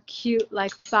then you have cute,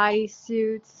 like, body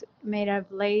suits made of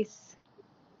lace.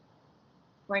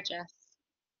 Gorgeous.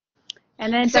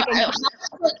 And then it's So, like,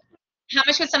 how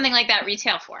much would something like that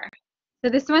retail for? so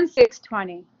this one's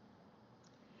 $620.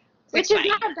 Which is 620.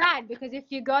 not bad, because if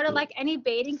you go to like any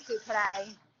bathing suit today,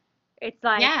 it's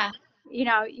like, Yeah, you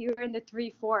know, you're in the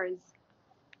 3-4s.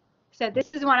 So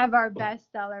this is one of our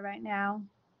best seller right now.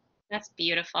 that's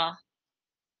beautiful.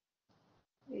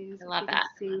 Is, I if love you can that.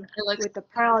 see, It looks with the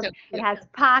pearls. so It cute. has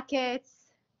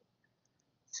pockets.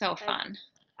 So fun.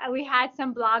 We had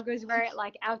some bloggers wear it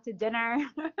like out to dinner.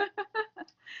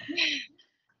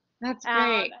 That's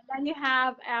great. And then you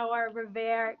have our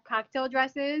Revere cocktail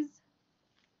dresses.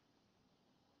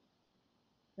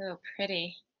 So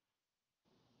pretty.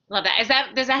 Love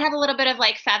that. Does that have a little bit of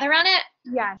like feather on it?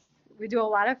 Yes, we do a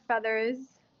lot of feathers.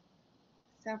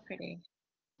 So pretty.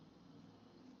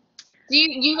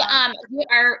 Do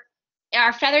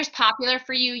are feathers popular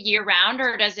for you year round,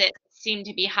 or does it seem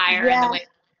to be higher in the Yeah, winter?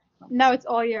 no, it's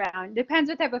all year round. Depends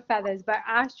what type of feathers, but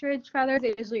ostrich feathers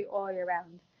are usually all year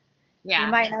round. You Yeah,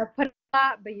 might not put a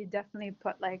lot, but you definitely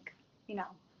put like, you know,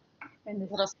 in this.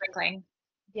 little sprinkling.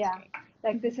 Yeah,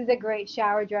 like this is a great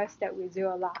shower dress that we do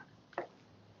a lot.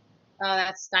 Oh,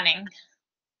 that's stunning.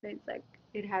 It's like,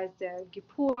 it has the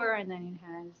guipure, and then it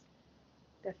has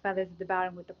the feathers at the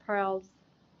bottom with the pearls.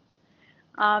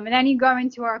 And then you go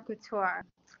into our couture.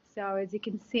 So as you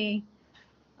can see,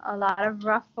 a lot of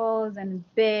ruffles and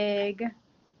big.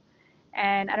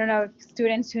 And I don't know if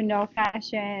students who know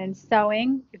fashion and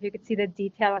sewing, if you could see the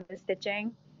detail of the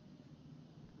stitching.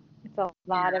 It's a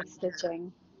lot Yeah. of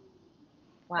stitching.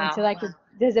 And so Wow. like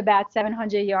there's about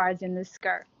 700 yards in the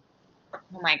skirt.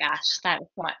 Oh my gosh, that is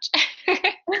so much.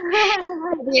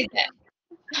 What is it?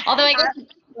 Although I guess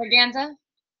it's organza,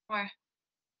 or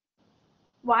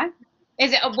What?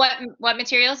 is it what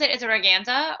material is it? Is it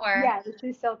organza or? Yeah, this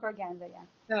is silk organza, yeah.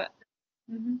 So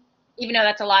Hmm. even though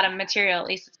that's a lot of material, at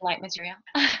least it's light material.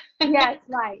 Yeah, it's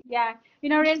light. Yeah. You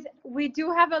know, it is, we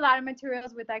do have a lot of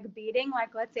materials with like beading,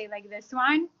 like let's say like this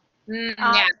one.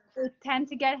 Yeah, They tend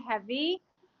to get heavy,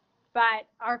 but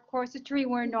our corsetry,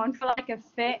 we're known for like a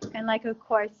fit and like a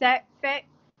corset fit.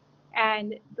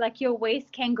 And like your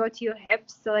waist can go to your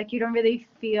hips, so like you don't really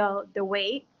feel the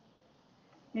weight,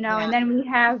 you know. yeah, And then we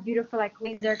have beautiful like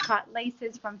laser cut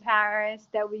laces from Paris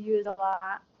that we use a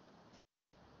lot.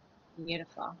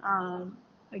 beautiful.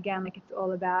 Again, like it's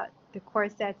all about the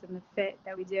corsets and the fit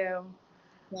that we do.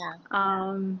 Yeah.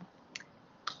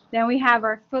 Then we have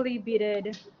our fully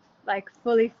beaded, like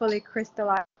fully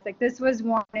crystallized. Like this was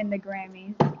won in the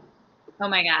Grammys Oh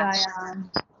my by gosh.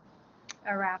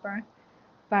 a rapper,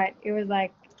 but it was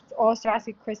like all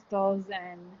Swarovski crystals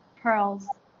and pearls.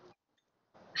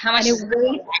 How And much does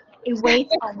it weighs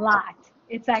a lot.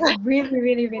 It's like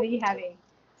really heavy.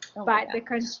 Oh my But god. the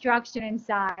construction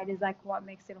inside is like what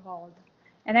makes it hold.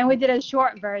 And then we did a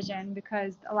short version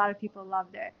because a lot of people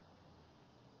loved it.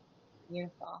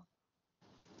 Beautiful.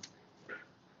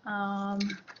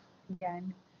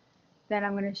 Again, then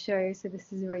I'm going to show you. So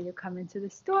this is where you come into the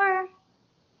store.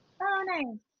 Oh,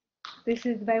 nice. This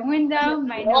is my window,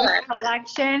 my newest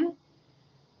collection.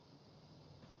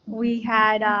 We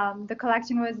had the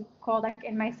collection was called like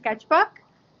in my sketchbook,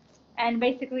 and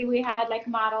basically we had like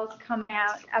models come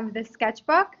out of the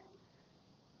sketchbook,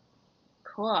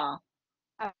 Cool.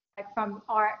 like from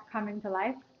art coming to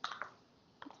life.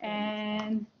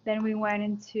 And then we went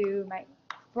into my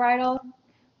bridal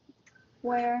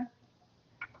wear,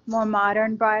 more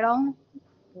modern bridal.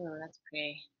 Oh, that's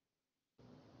pretty.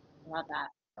 Love that.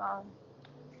 Um,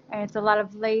 and it's a lot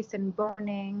of lace and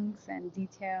bonings and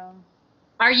detail.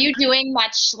 Are you doing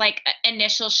much like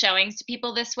initial showings to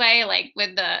people this way, like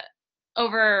with the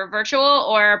over virtual,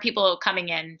 or are people coming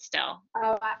in still?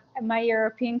 My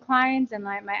European clients and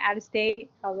like my out of state,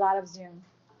 a lot of Zoom.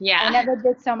 I Yeah. never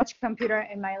did so much computer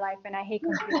in my life, and I hate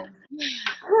computers.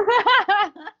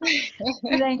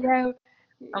 And then go,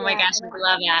 Oh my yeah, gosh, and I then,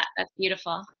 love that. That's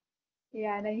beautiful.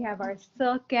 Yeah, and then you have our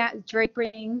silk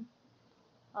draping,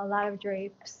 a lot of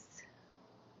drapes,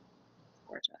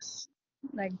 Gorgeous.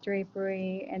 like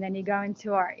drapery, and then you go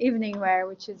into our evening wear,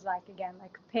 which is like again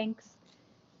like pinks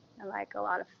and like a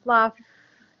lot of fluff.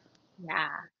 Yeah.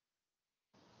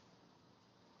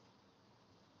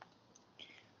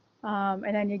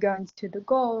 And then you go into the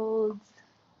golds.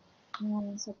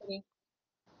 So pretty.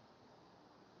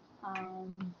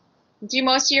 Um, Do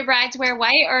most of your brides wear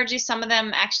white, or do some of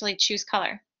them actually choose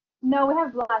color? no, we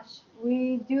have blush.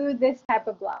 We do this type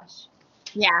of blush.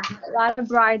 Yeah. A lot of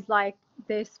brides like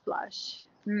this blush,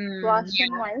 blush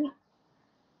and Yeah. white,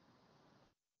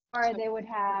 or they would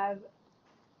have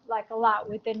like a lot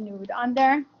with the nude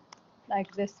under,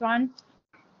 like this one.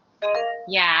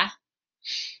 Yeah.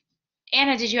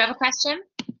 Anna, did you have a question?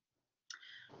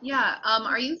 Yeah,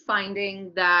 are you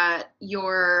finding that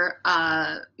your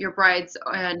brides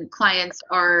and clients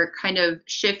are kind of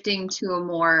shifting to a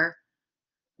more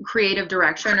creative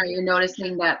direction? Are you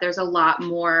noticing that there's a lot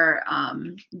more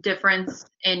difference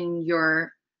in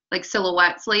your like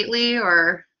silhouettes lately,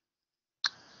 or?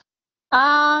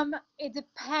 It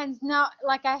depends. No,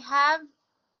 like I have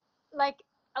like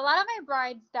a lot of my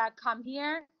brides that come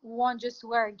here won't just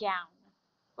wear a gown.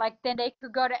 Like then they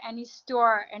could go to any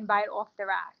store and buy it off the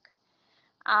rack.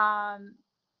 Um,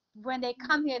 when they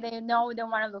come here, they know they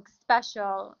want to look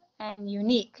special and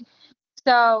unique.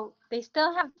 So they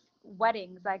still have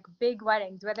weddings, like big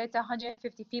weddings, whether it's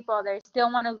 150 people, they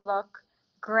still want to look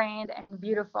grand and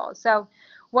beautiful. So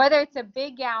whether it's a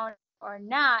big gown or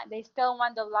not, they still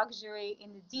want the luxury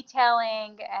in the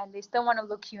detailing and they still want to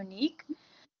look unique.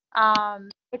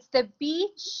 It's the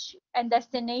beach and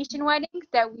destination weddings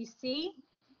that we see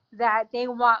that they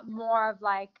want more of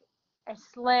like a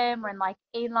slim and like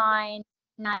A-line,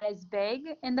 not as big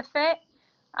in the fit.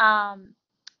 Um,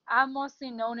 I'm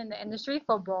mostly known in the industry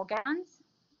for ball gowns.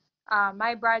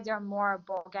 My brides are more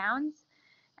ball gowns,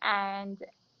 and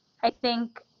I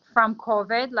think from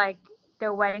COVID, like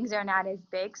their weddings are not as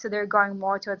big, so they're going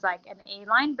more towards like an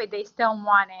A-line, but they still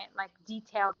want it like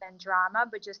detailed and drama,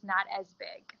 but just not as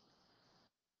big.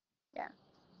 Yeah.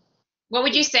 What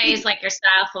would you say is like your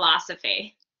style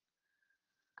philosophy?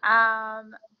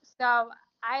 So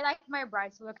I like my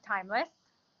brides to look timeless.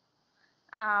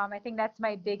 I think that's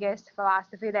my biggest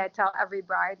philosophy that I tell every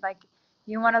bride. Like,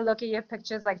 you want to look at your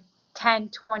pictures like 10,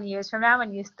 20 years from now,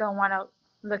 and you still want to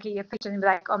look at your pictures and be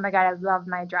like, oh my God, I love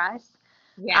my dress.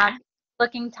 Yeah.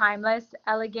 Looking timeless,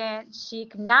 elegant,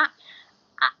 chic. Not,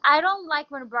 I don't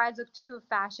like when brides look too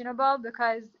fashionable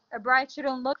because a bride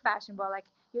shouldn't look fashionable. Like,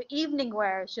 your evening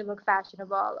wear should look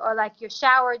fashionable, or like your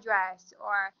shower dress,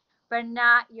 or, but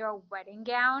not your wedding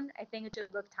gown. I think it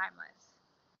should look timeless.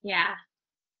 Yeah.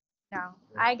 No,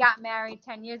 I got married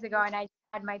 10 years ago and I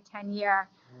had my 10-year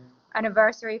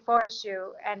anniversary photo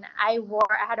shoot and I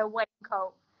had a wedding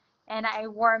coat and I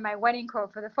wore my wedding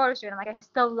coat for the photo shoot. And like, I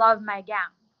still love my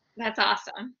gown. That's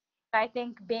awesome. I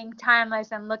think being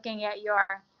timeless and looking at your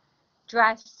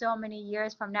dress so many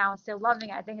years from now and still loving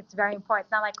it, I think it's very important.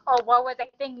 It's not like, oh, what was I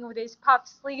thinking with these puff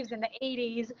sleeves in the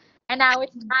 80s and now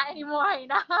it's not anymore, you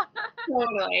know?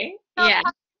 Totally. So Yeah.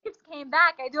 puff sleeves came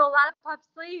back. I do a lot of puff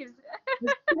sleeves.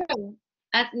 It's true.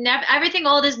 That's never everything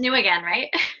old is new again, right?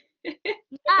 Yeah,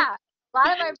 a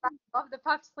lot of my friends love the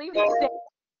puff sleeves today.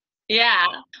 Yeah.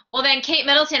 Well, then Kate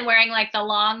Middleton wearing like the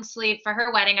long sleeve for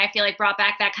her wedding, I feel like brought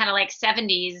back that kind of like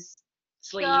 70s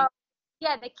sleeve. So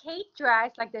yeah, the Kate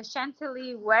dress, like the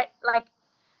Chantilly wet, like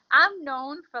I'm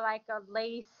known for like a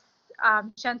lace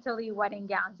Chantilly wedding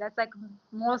gowns. That's like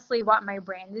mostly what my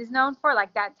brand is known for,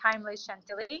 like that timeless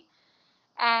Chantilly.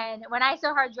 And when I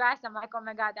saw her dress, I'm like, oh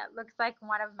my God, that looks like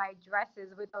one of my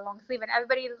dresses with a long sleeve. And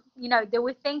everybody, you know, they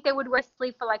would think they would wear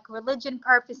sleeve for like religion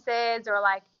purposes or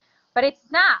like, but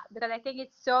it's not because I think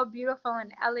it's so beautiful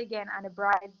and elegant on a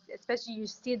bride, especially you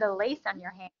see the lace on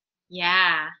your hand,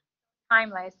 Yeah.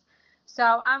 timeless.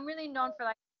 So I'm really known for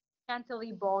like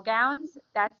Chantilly ball gowns.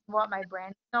 That's what my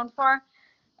brand is known for.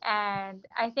 And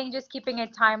I think just keeping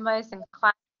it timeless and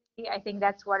classy, I think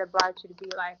that's what a bride should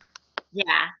be like.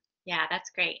 Yeah. Yeah, that's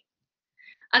great.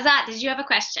 Azat, did you have a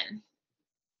question?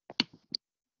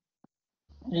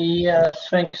 Yes,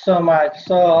 thank you so much.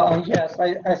 So, yes,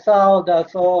 I saw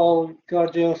that all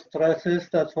gorgeous dresses.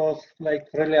 That was like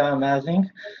really amazing.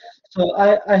 So,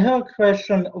 I have a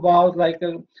question about like,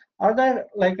 are there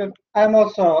like, I'm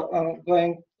also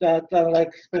going that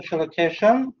like special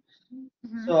occasion.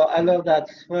 Mm-hmm. So, I love that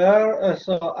sphere.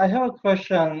 So, I have a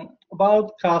question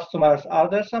about customers. Are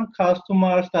there some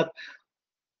customers that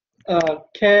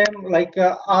came like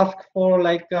ask for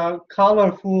like a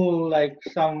colorful like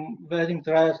some wedding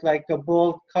dress like a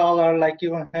bold color like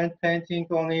even hand painting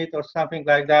on it or something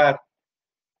like that?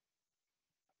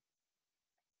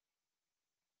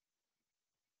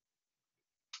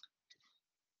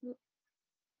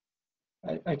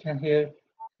 I can hear.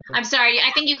 I'm sorry.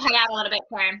 I think you cut out a little bit,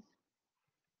 Karen.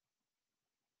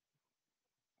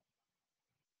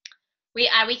 We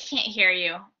can't hear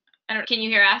you. I don't. Can you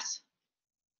hear us?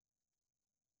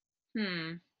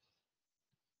 Hmm.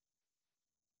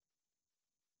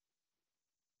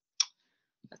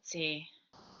 Let's see.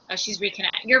 Oh, she's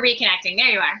reconnect. You're reconnecting. There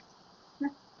you are.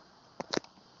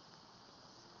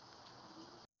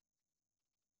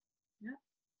 Yep.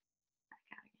 Back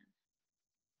out again.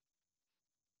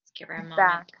 Let's give her a moment.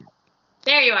 Back.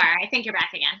 There you are. I think you're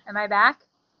back again. Am I back?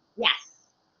 Yes.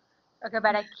 Okay,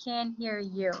 but I can't hear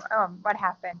you. Oh, what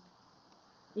happened?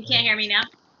 You can't hear me now?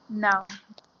 No.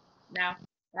 No.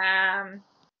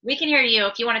 We can hear you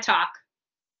if you want to talk.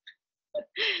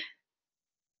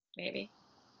 Maybe.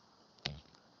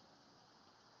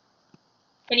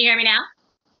 Can you hear me now?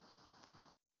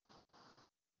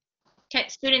 Okay,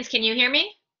 students, can you hear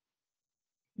me?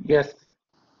 Yes.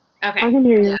 Okay. I can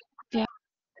hear you. Yeah.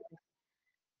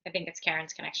 I think it's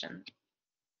Karen's connection.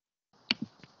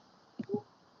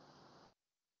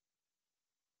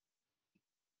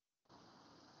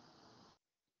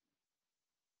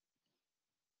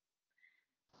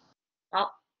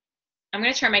 Well, I'm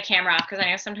going to turn my camera off because I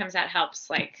know sometimes that helps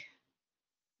like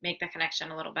make the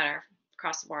connection a little better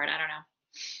across the board. I don't know.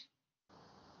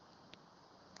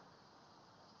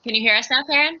 Can you hear us now,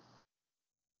 Karen?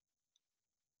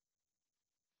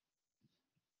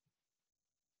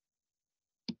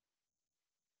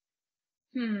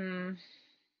 Hmm.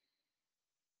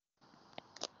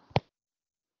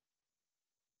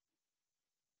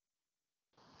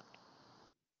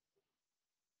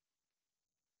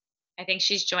 I think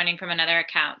she's joining from another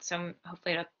account, so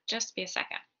hopefully it'll just be a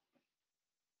second.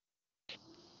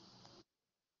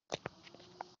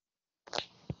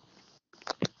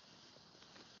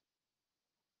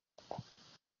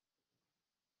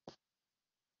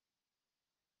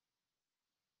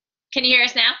 Can you hear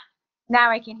us now?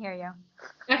 Now I can hear you.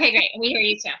 Okay, great. We hear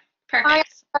you too. Perfect. Oh, yeah.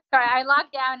 Sorry, I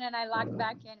logged out and I logged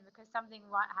back in because something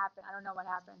happened. I don't know what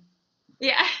happened.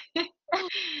 Yeah.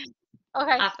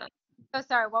 Okay. Awesome. So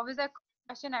sorry. What was the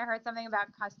question? I heard something about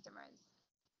customers.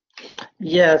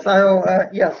 Yes,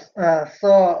 yes.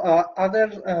 Are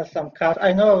there some cars?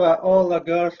 I know all the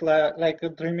girls like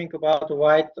dreaming about a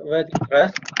white wedding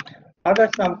dress. Are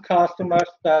there some customers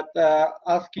that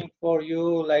asking for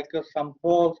you like some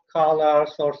bold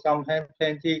colors or some hand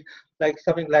painting, like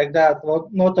something like that? Well,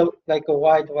 not like a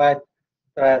white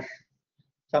dress.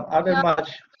 Some other No,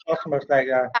 much customers like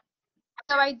that.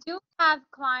 so I do have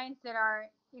clients that are,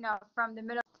 from the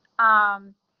middle,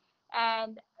 and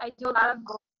I do a lot of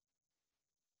gold.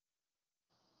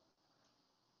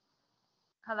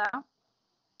 Hello?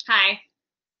 Hi.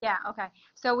 Yeah, okay.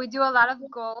 So we do a lot of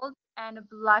gold and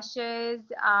blushes.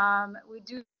 We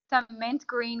do some mint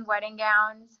green wedding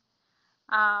gowns,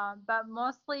 but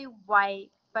mostly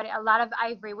white, but a lot of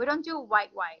ivory. We don't do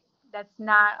white. That's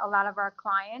not a lot of our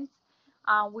clients.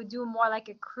 We do more like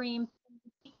a cream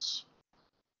peach.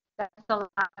 That's a lot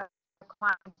of our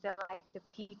clients that like the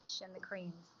peach and the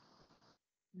creams.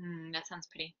 That sounds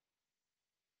pretty.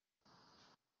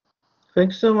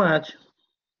 Thanks so much.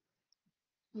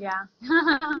 Yeah.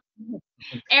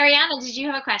 Ariana, did you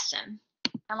have a question?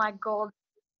 And like gold.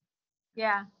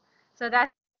 Yeah. So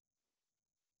that's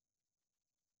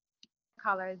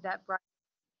colors that bright.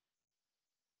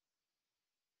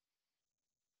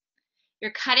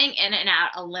 You're cutting in and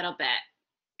out a little bit.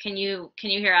 Can you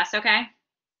hear us okay?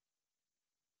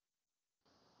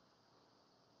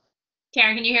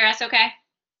 Karen, can you hear us okay?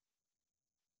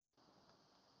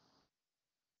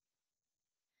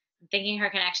 I'm thinking her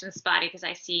connection's spotty because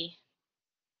I see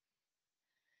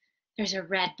there's a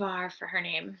red bar for her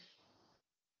name.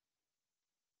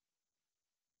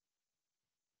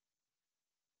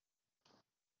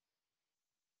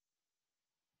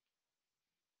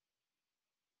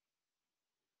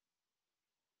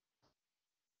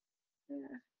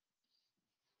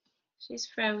 She's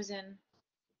frozen.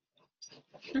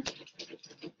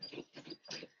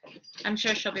 I'm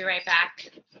sure she'll be right back.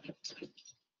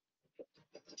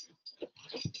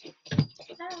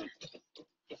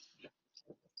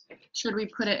 Should we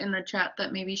put it in the chat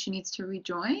that maybe she needs to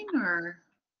rejoin, or?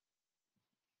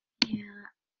 Yeah,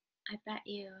 I bet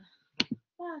you.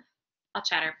 Yeah. I'll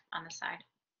chat her on the side.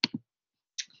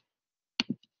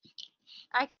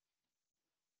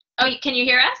 Oh, can you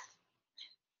hear us?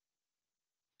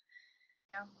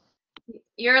 No.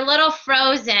 You're a little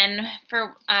frozen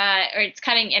for, or it's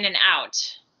cutting in and out.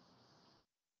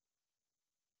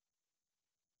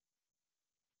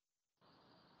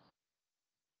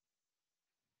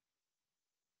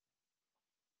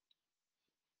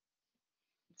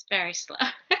 It's very slow.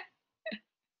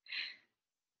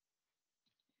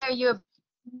 you.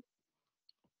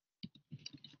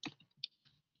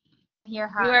 Hear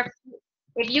her. You are,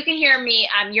 if you can hear me,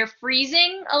 you're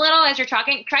freezing a little as you're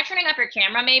talking. Try turning up your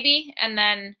camera maybe, and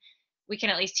then we can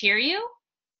at least hear you.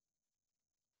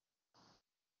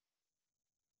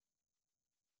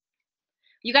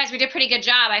 You guys, we did a pretty good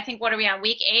job. I think, what are we on,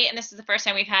 week 8? And this is the first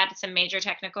time we've had some major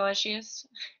technical issues.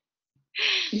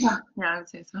 Yeah, I would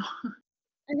say so.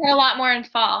 I hear a lot more in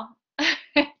fall.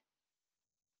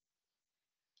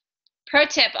 Pro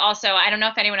tip also, I don't know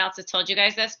if anyone else has told you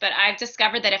guys this, but I've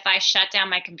discovered that if I shut down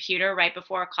my computer right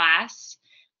before class,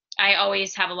 I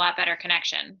always have a lot better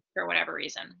connection for whatever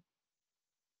reason.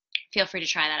 Feel free to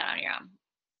try that out on your own.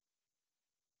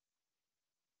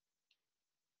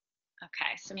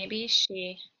 Okay, so maybe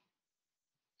she...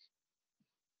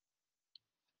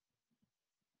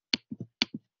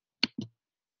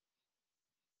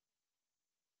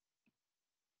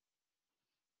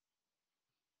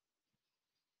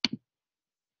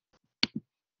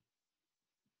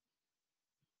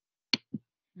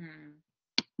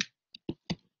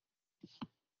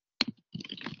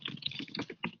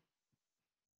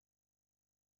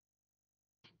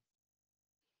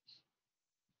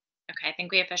 Okay, I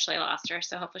think we officially lost her,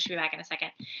 so hopefully she'll be back in a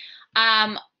second.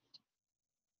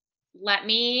 Let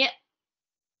me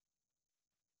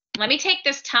take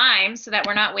this time so that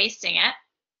we're not wasting it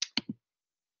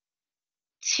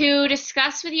to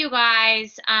discuss with you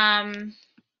guys.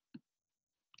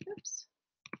 Oops,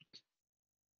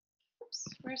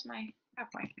 where's my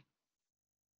PowerPoint?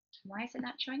 Why is it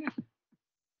not showing up?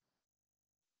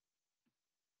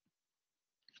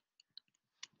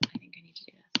 I think I need to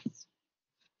do this.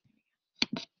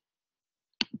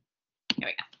 Here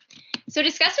we go. So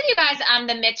discuss with you guys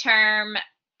the midterm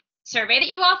survey that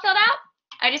you all filled out.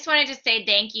 I just wanted to say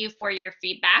thank you for your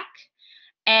feedback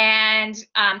and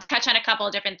touch on a couple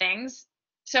of different things.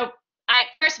 So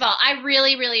first of all, I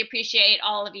really, really appreciate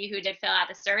all of you who did fill out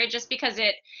the survey, just because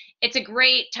it's a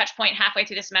great touch point halfway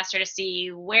through the semester to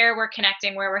see where we're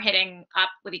connecting, where we're hitting up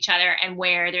with each other, and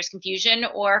where there's confusion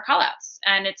or callouts.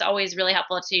 And it's always really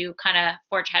helpful to kind of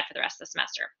forge ahead for the rest of the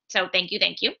semester. So thank you,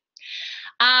 thank you.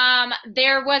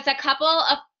 There was a couple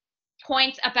of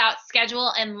points about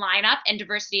schedule and lineup and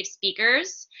diversity of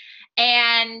speakers.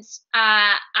 And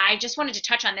I just wanted to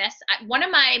touch on this. One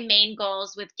of my main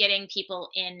goals with getting people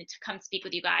in to come speak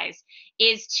with you guys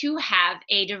is to have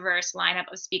a diverse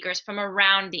lineup of speakers from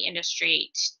around the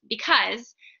industry,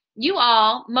 because you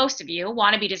all, most of you,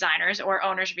 want to be designers or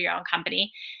owners of your own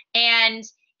company. And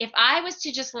if I was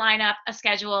to just line up a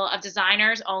schedule of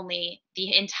designers only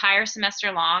the entire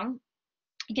semester long,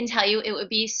 I can tell you it would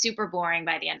be super boring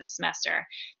by the end of the semester.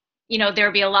 You know, there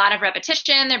would be a lot of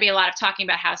repetition, there'd be a lot of talking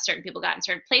about how certain people got in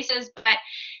certain places, but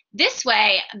this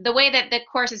way, the way that the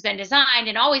course has been designed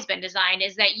and always been designed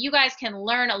is that you guys can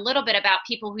learn a little bit about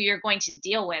people who you're going to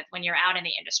deal with when you're out in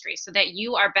the industry, so that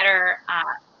you are better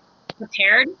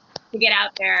prepared to get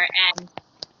out there and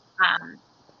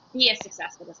be a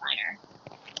successful designer.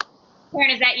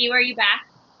 Karen, is that you? Are you back?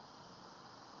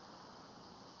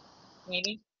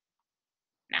 Maybe?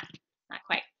 No, not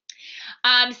quite.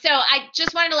 So I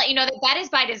just wanted to let you know that that is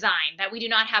by design, that we do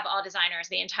not have all designers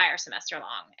the entire semester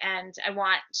long. And I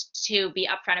want to be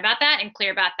upfront about that and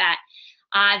clear about that.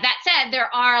 That said,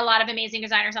 there are a lot of amazing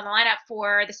designers on the lineup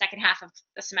for the second half of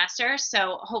the semester.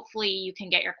 So hopefully you can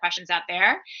get your questions out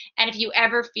there. And if you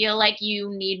ever feel like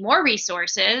you need more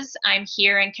resources, I'm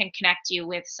here and can connect you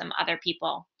with some other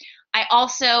people. I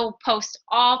also post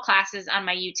all classes on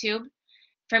my YouTube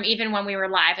from even when we were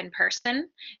live in person.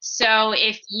 So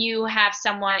if you have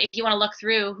someone, if you want to look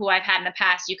through who I've had in the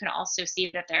past, you can also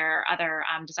see that there are other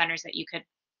designers that you could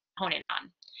hone in on.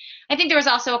 I think there was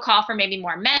also a call for maybe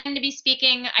more men to be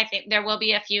speaking. I think there will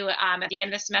be a few at the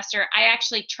end of the semester. I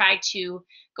actually tried to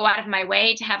go out of my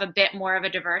way to have a bit more of a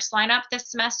diverse lineup this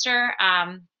semester.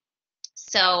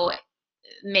 So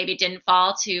maybe it didn't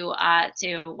fall to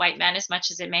white men as much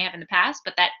as it may have in the past,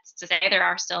 but that's to say there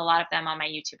are still a lot of them on my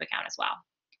YouTube account as well.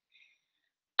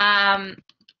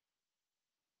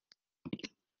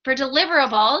 For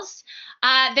deliverables,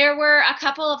 there were a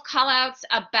couple of call-outs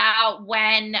about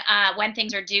when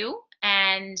things are due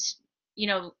and, you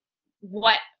know,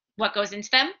 what goes into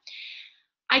them.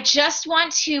 I just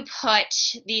want to put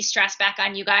the stress back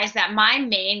on you guys that my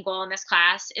main goal in this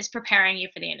class is preparing you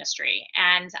for the industry.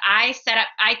 And I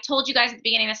told you guys at the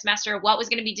beginning of the semester what was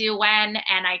going to be due when,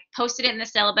 and I posted it in the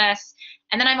syllabus.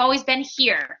 And then I've always been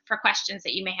here for questions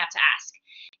that you may have to ask.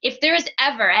 If there is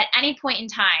ever at any point in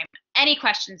time any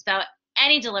questions about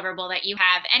any deliverable that you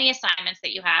have, any assignments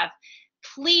that you have,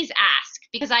 please ask,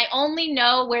 because I only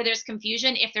know where there's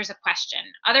confusion if there's a question.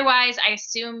 Otherwise, I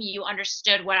assume you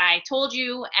understood what I told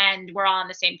you and we're all on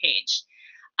the same page.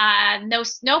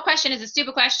 No question is a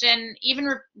stupid question.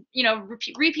 Even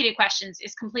repeated questions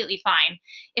is completely fine.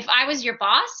 If I was your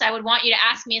boss, I would want you to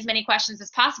ask me as many questions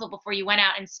as possible before you went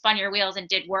out and spun your wheels and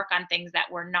did work on things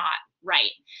that were not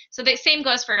right. So the same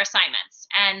goes for assignments.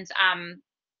 And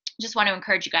just want to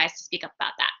encourage you guys to speak up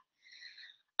about that.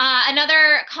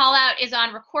 Another call out is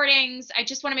on recordings. I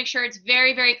just want to make sure it's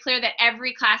very, very clear that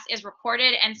every class is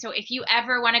recorded. And so if you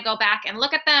ever want to go back and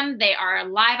look at them, they are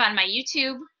live on my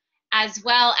YouTube, as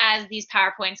well as these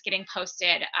PowerPoints getting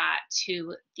posted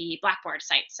to the Blackboard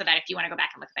site, so that if you want to go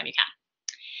back and look at them, you can.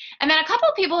 And then a couple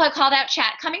of people have called out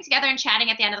coming together and chatting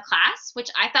at the end of the class, which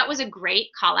I thought was a great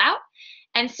call out.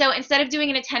 And so instead of doing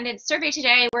an attendance survey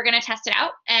today, we're going to test it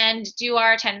out and do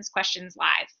our attendance questions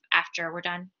live after we're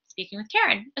done speaking with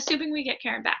Karen, assuming we get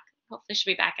Karen back. Hopefully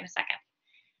she'll be back in a second.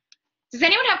 Does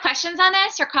anyone have questions on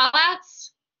this or call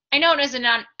outs? I know it was an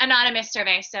anonymous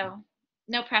survey, so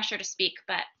no pressure to speak,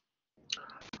 but.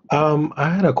 I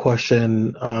had a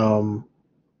question.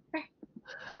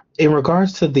 In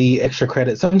regards to the extra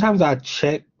credit, sometimes I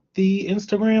check the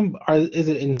Instagram. Is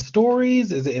it in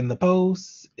stories? Is it in the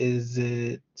posts? Is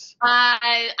it?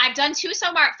 I've done 2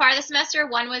 so far this semester.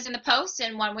 One was in the post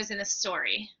and one was in the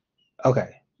story.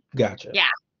 Okay, gotcha.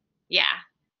 Yeah.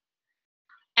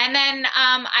 And then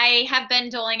I have been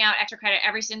doling out extra credit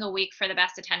every single week for the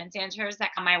best attendance answers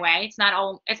that come my way. It's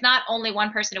not only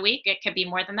one person a week. It could be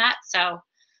more than that. So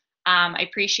I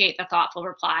appreciate the thoughtful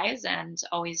replies and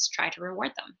always try to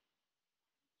reward them.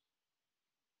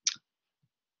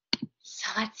 So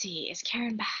let's see, is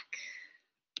Karen back?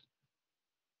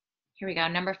 Here we go,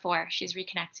 number 4, she's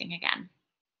reconnecting again.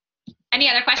 Any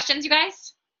other questions, you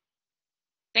guys?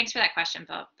 Thanks for that question,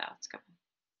 Bo, though, it's good.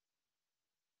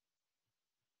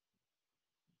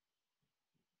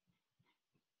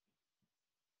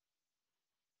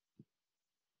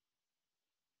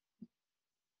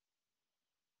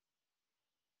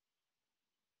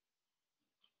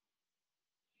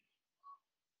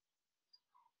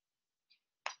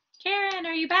 Karen,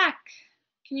 are you back?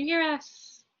 Can you hear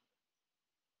us?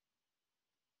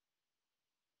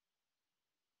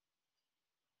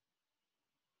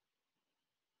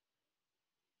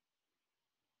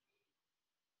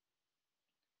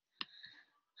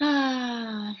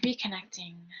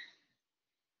 Reconnecting.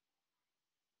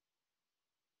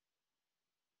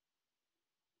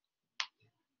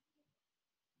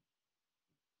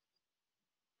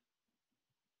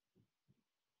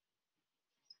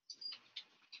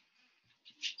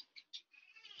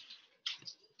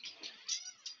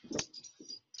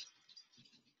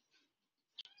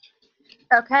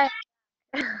 Okay.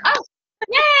 Oh,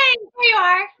 yay! There you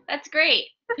are. That's great.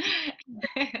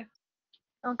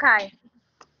 Okay.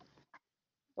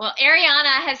 Well,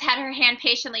 Ariana has had her hand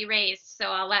patiently raised, so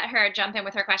I'll let her jump in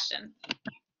with her question.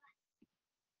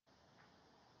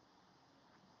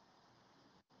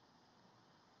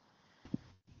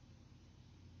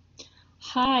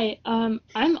 Hi,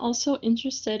 I'm also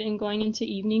interested in going into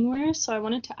evening wear, so I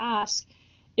wanted to ask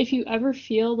if you ever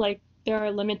feel like there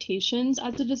are limitations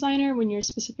as a designer when you're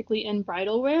specifically in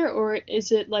bridal wear, or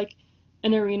is it like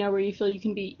an arena where you feel you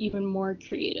can be even more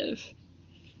creative?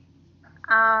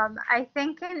 I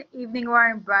think in evening wear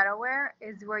and bridal wear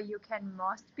is where you can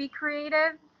most be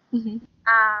creative. Mm-hmm.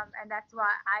 And that's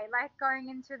why I like going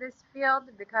into this field,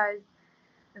 because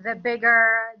the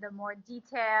bigger, the more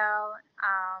detail,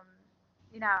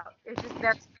 it's just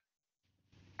very,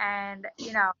 and,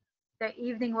 the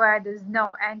evening wear, there's no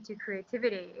end to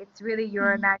creativity. It's really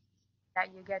your imagination that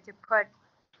you get to put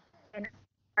in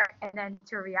art and then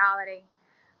to reality,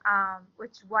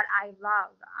 which what I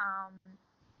love.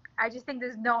 I just think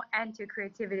there's no end to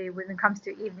creativity when it comes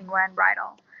to evening wear and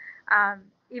bridal.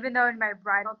 Even though in my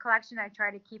bridal collection, I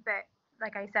try to keep it,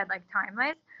 like I said, like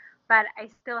timeless, but I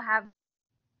still have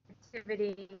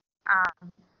creativity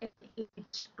in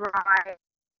each bride.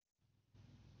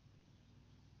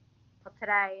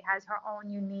 Today has her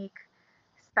own unique,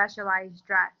 specialized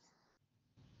dress.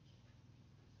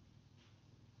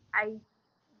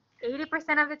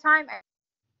 80% of the time, I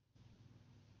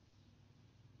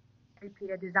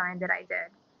repeat a design that I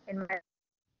did in my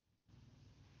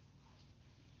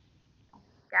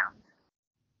gowns.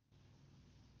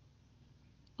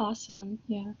 Awesome,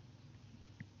 yeah.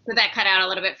 Did that cut out a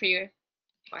little bit for you?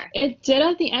 Or? It did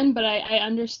at the end, but I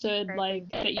understood like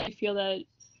that you feel that,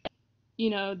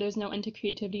 there's no end to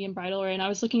creativity in bridal wear. And I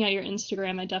was looking at your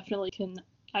Instagram,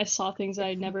 I saw things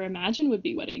I never imagined would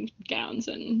be wedding gowns,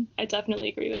 and I definitely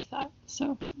agree with that.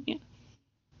 So, yeah.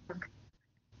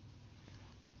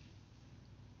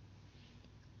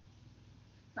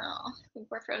 Oh, I think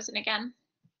we're frozen again.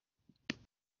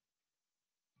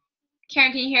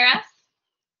 Karen, can you hear us?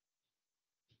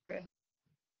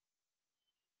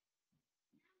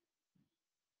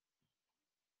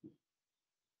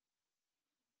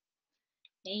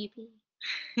 Maybe.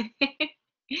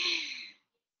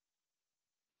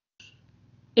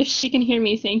 If she can hear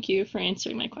me, thank you for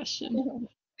answering my question.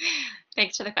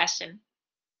 Thanks for the question.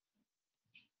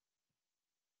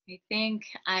 I think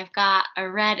I've got a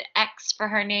red X for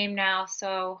her name now,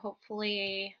 so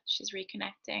hopefully she's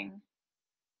reconnecting.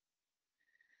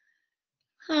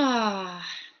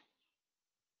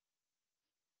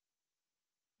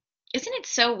 Isn't it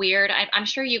so weird? I'm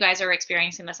sure you guys are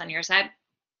experiencing this on your side.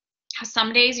 How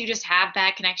some days you just have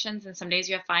bad connections and some days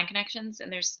you have fine connections, and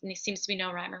there seems to be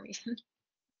no rhyme or reason.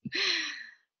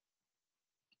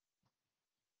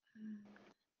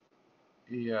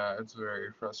 Yeah, it's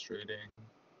very frustrating.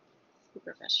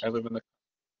 Super I frustrating. live in the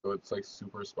so it's like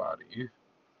super spotty.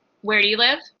 Where do you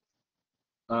live?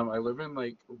 I live in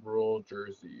like rural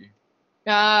Jersey.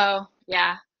 Oh,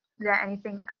 yeah. Yeah,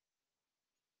 anything.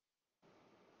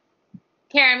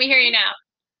 Karen, we hear you now.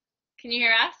 Can you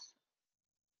hear us?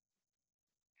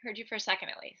 Heard you for a second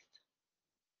at least.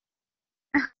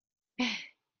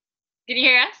 Can you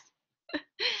hear us?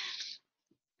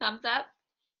 Thumbs up?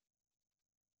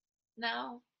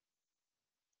 No.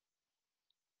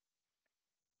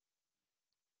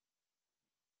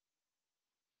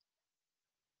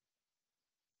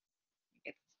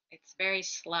 It's very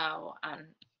slow on.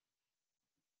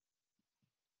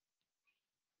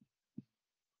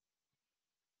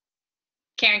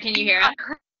 Karen, can you hear us?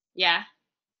 Yeah.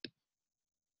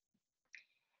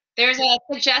 There's a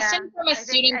suggestion from a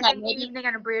student I that think maybe. evening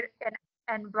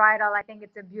and bridal, I think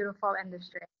it's a beautiful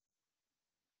industry.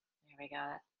 There we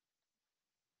go.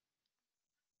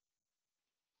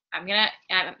 I'm gonna.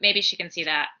 Maybe she can see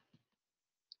that.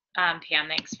 PM,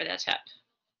 thanks for the tip.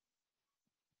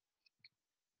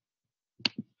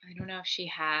 I don't know if she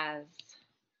has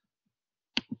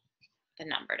the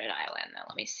number to dial in though.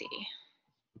 Let me see.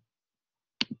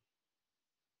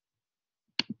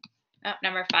 Oh,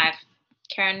 number 5.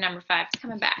 Karen, number 5 is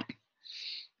coming back.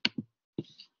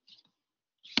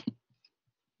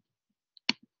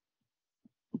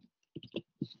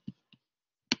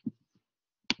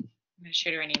 I'm gonna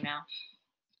shoot her an email.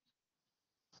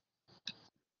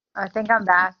 I think I'm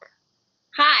back.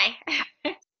 Hi.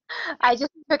 I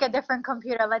just took a different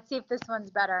computer. Let's see if this one's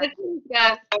better.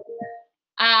 Yes.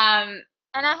 And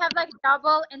I have like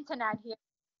double internet here.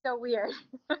 So weird.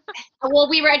 Well,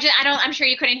 we were. I'm sure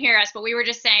you couldn't hear us, but we were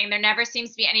just saying there never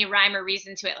seems to be any rhyme or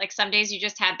reason to it. Like some days you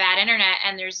just have bad internet,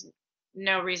 and there's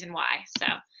no reason why. So.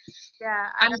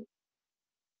 Yeah.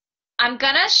 I'm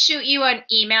gonna shoot you an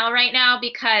email right now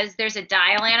because there's a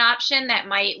dial-in option that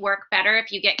might work better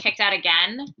if you get kicked out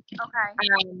again. Okay.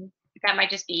 That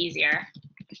might just be easier.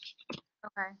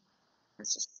 Okay.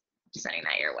 Let's just sending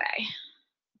that your way.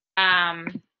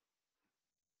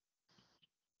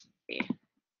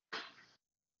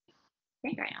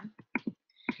 Here I am.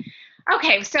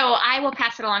 Okay, so I will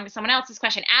pass it along to someone else's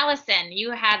question. Allison,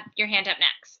 you had your hand up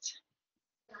next.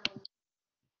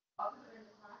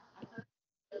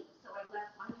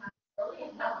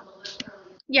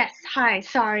 Yes, hi.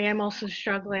 Sorry, I'm also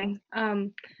struggling.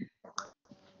 Can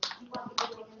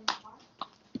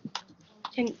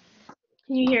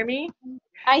you hear me?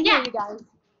 I hear you guys.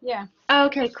 Yeah.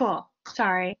 Okay, cool.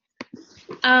 Sorry.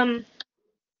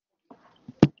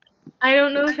 I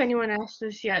don't know if anyone asked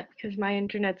this yet because my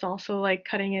internet's also like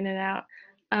cutting in and out.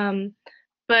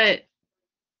 But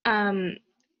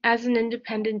as an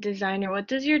independent designer, what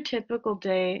does your typical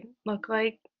day look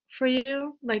like for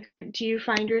you? Like, do you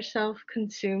find yourself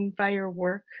consumed by your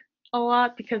work a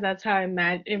lot? Because that's how I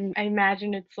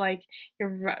imagine it's like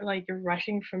you're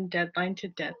rushing from deadline to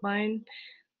deadline.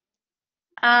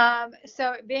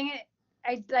 So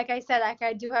like I said, like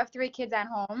I do have 3 kids at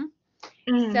home.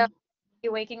 Mm. So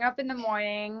you're waking up in the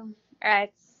morning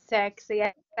at 6. So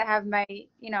yes, I have my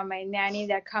nanny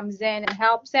that comes in and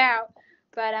helps out,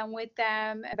 but I'm with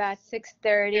them about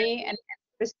 6:30 and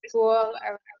go to school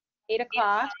around 8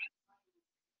 o'clock.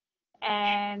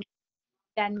 And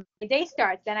then my day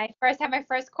starts. Then I first have my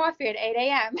first coffee at 8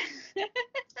 a.m.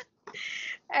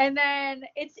 And then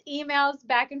it's emails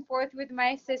back and forth with my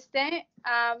assistant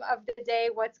of the day,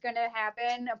 what's going to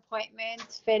happen,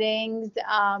 appointments, fittings,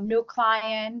 new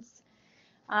clients.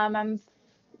 I'm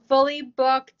fully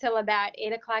booked till about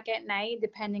 8 o'clock at night,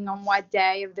 depending on what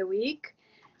day of the week.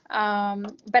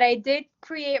 But I did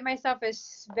create myself a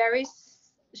very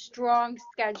strong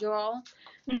schedule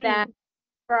that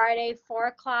Friday, 4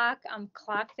 o'clock, I'm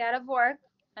clocked out of work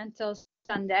until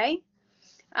Sunday.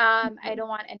 I don't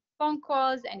want any phone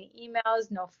calls, any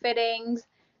emails, no fittings,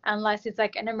 unless it's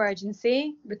like an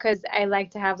emergency, because I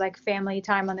like to have like family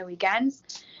time on the weekends.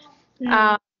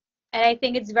 Mm. And I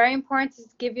think it's very important to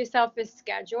give yourself a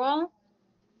schedule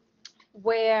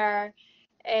where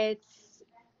it's,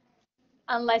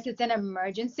 unless it's an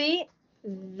emergency,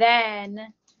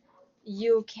 then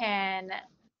you can,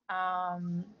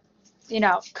 um,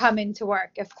 come into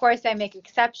work. Of course, I make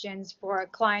exceptions for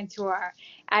clients who are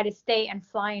out of state and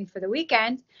flying for the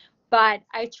weekend, but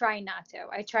I try not to.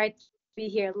 I try to be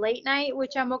here late night,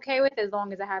 which I'm okay with as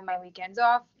long as I have my weekends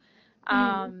off.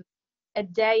 A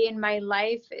day in my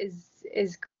life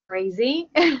is crazy,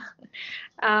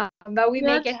 but we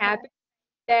make it happen.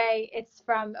 Day it's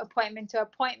from appointment to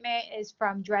appointment, is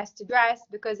from dress to dress,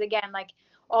 because again, like,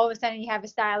 all of a sudden you have a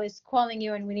stylist calling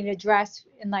you and we need a dress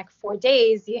in like 4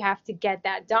 days, you have to get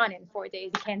that done in 4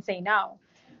 days. You can't say no.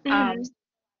 Mm-hmm.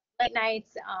 Late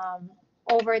nights,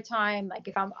 overtime, like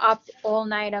if I'm up all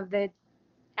night of the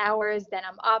hours, then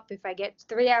I'm up. If I get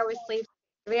 3 hours sleep,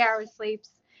 3 hours sleeps.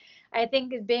 I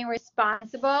think is being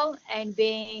responsible and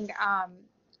being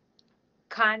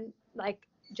like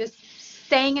just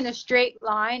staying in a straight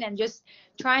line and just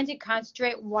trying to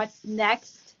concentrate what's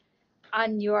next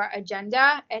on your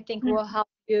agenda, I think will help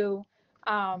you,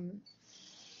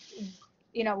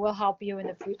 will help you in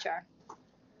the future.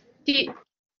 Do you,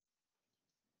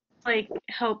 like,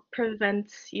 help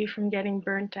prevents you from getting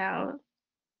burnt out?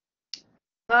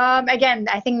 Again,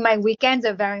 I think my weekends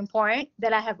are very important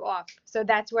that I have off. So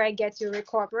that's where I get to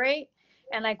recuperate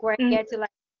and like where I get to like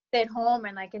sit home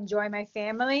and like enjoy my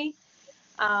family.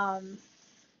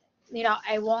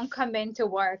 I won't come into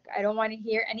work. I don't want to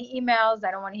hear any emails.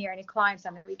 I don't want to hear any clients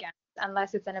on the weekend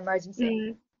unless it's an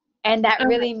emergency. And that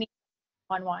really means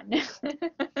 1-1.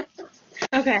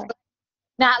 Okay.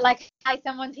 Not like, hi,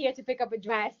 someone's here to pick up a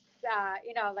dress,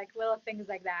 like little things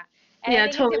like that. And Yeah, I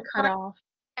think totally cut off.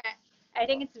 I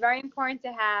think it's very important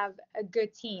to have a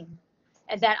good team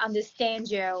that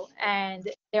understands you and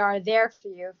they are there for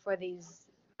you for these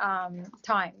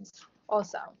times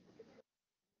also.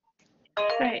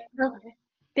 Right. Okay.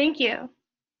 Thank you.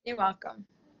 You're welcome.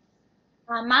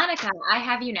 Monica, I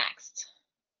have you next.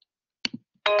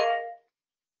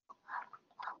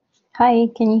 Hi,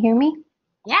 can you hear me?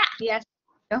 Yeah. Yes.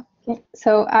 Okay.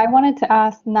 So I wanted to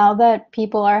ask, now that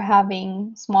people are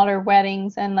having smaller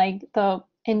weddings and like the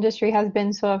industry has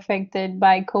been so affected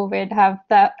by COVID,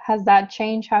 has that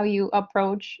changed how you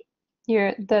approach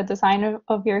the design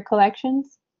of your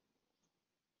collections?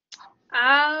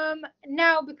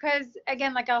 No, because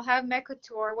again, like I'll have my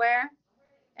couture wear,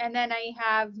 and then I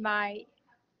have my,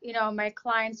 my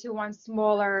clients who want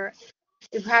smaller,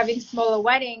 if having smaller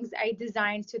weddings, I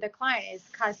design to the client. It's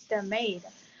custom made.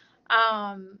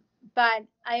 But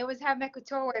I always have my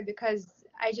couture wear because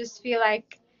I just feel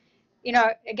like,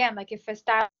 again, like if a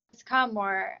stylist come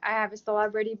or I have a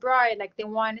celebrity bride, like they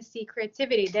want to see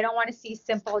creativity. They don't want to see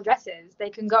simple dresses. They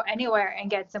can go anywhere and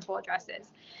get simple dresses.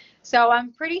 So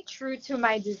I'm pretty true to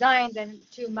my designs and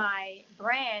to my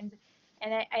brand.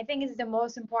 And I think it's the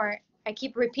most important. I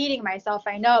keep repeating myself,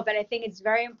 I know, but I think it's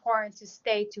very important to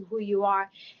stay to who you are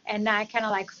and not kind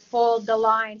of like fold the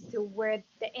lines to where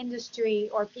the industry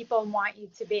or people want you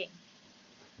to be.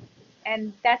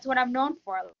 And that's what I'm known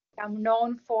for. I'm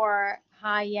known for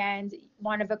high-end,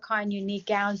 one-of-a-kind, unique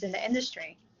gowns in the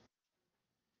industry.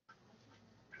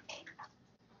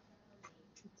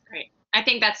 Great. I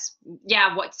think that's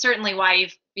certainly why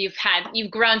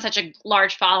you've grown such a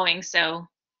large following. So,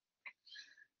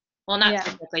 well, not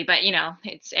typically, but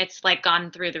it's like gone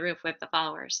through the roof with the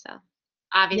followers. So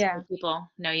obviously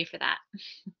people know you for that.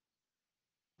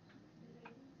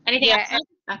 Anything else?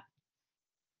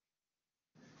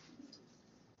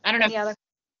 I don't know.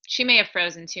 She may have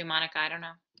frozen too, Monica. I don't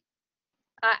know.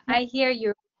 I hear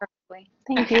you perfectly.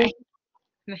 Thank you.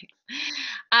 Thanks.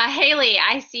 Haley,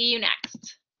 I see you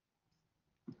next.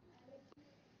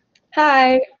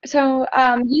 Hi. So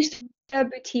you started a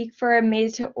boutique for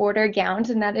made-to-order gowns,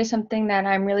 and that is something that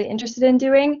I'm really interested in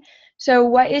doing. So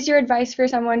what is your advice for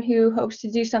someone who hopes to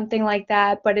do something like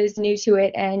that but is new to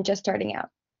it and just starting out?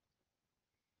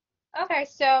 Okay,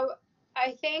 so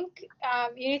I think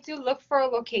you need to look for a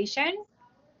location.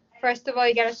 First of all,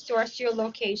 you got to source your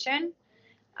location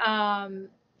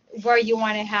where you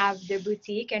want to have the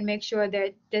boutique and make sure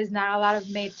that there's not a lot of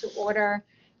made-to-order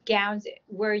gowns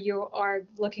where you are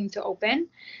looking to open.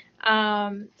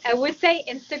 I would say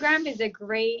Instagram is a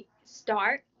great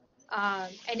start.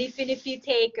 And even if you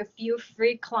take a few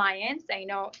free clients, I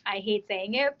know I hate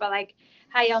saying it, but like,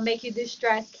 hi, I'll make you this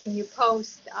dress. Can you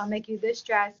post? I'll make you this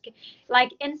dress.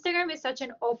 Like Instagram is such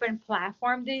an open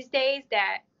platform these days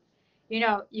that, you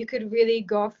know, you could really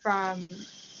go from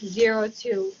 0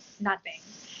 to nothing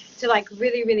to like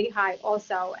really, really high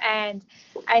also. And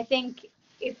I think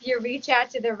if you reach out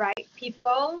to the right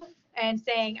people and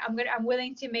saying, I'm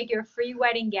willing to make your free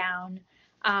wedding gown,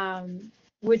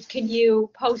 can you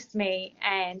post me?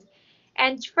 And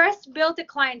first build a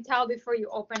clientele before you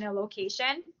open a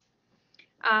location,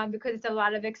 because it's a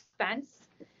lot of expense.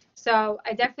 So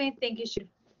I definitely think you should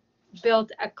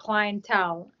build a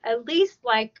clientele, at least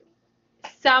like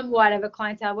somewhat of a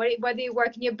clientele, whether you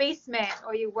work in your basement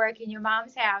or you work in your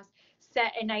mom's house.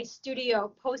 Set a nice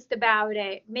studio, post about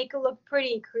it, make it look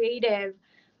pretty, creative,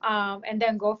 and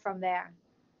then go from there,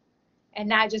 and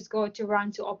not just go to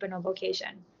run to open a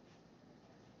location.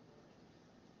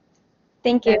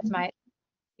 Thank you. That's my,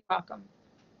 you're welcome.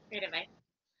 Great advice.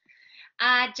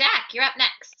 Jack, you're up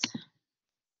next.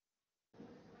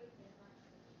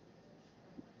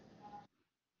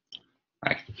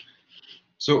 Hi.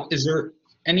 So is there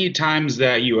any times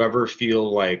that you ever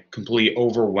feel like completely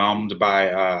overwhelmed by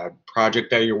a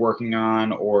project that you're working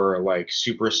on, or like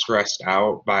super stressed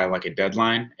out by like a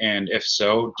deadline? And if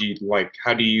so, do you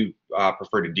how do you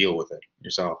prefer to deal with it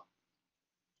yourself?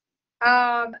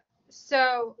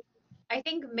 So I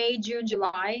think May, June,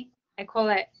 July, I call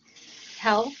it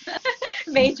hell.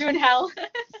 May, June, hell.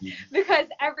 Because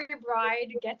every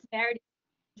bride gets married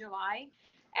in July.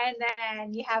 And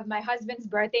then you have my husband's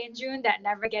birthday in June that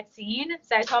never gets seen.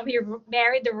 So I told him you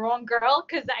married the wrong girl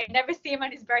because I never see him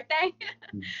on his birthday.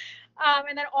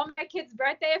 And then all my kids'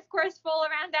 birthday, of course, fall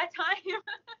around that time.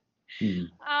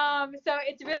 So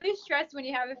it's really stressed when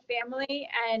you have a family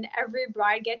and every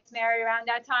bride gets married around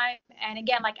that time. And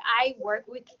again, like I work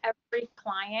with every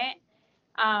client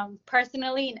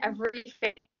personally in every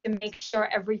fit to make sure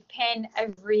every pin,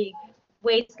 every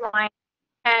waistline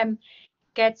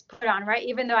gets put on right.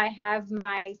 Even though I have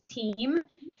my team,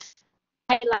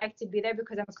 I like to be there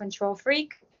because I'm a control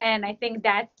freak, and I think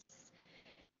that's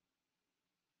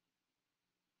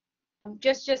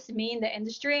just me in the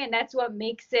industry, and that's what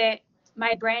makes it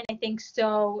my brand, I think,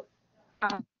 so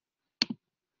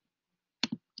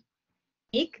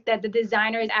unique, that the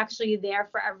designer is actually there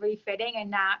for every fitting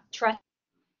and not trust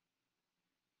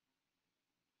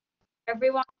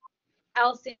everyone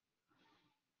else in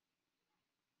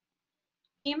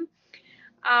the team.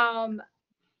 I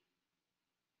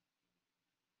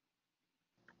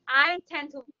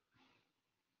tend to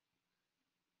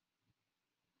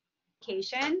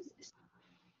vacations,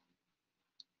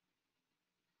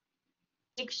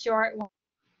 take short when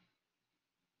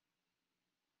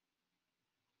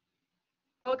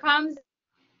it comes.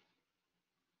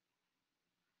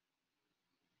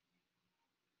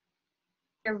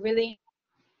 They're really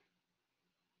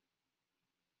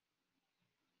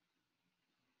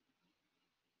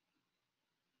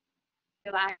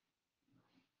relaxed.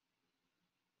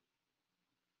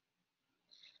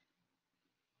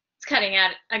 It's cutting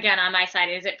out again on my side.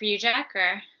 Is it for you, Jack,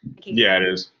 or? Yeah, it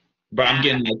is. But I'm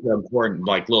getting like the important,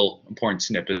 like little important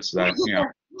snippets that, you know.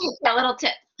 A little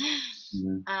tip.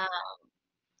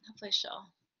 Hopefully she'll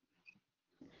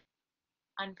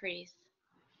unfreeze.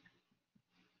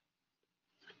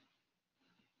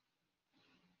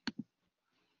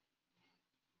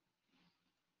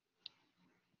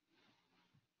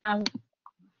 I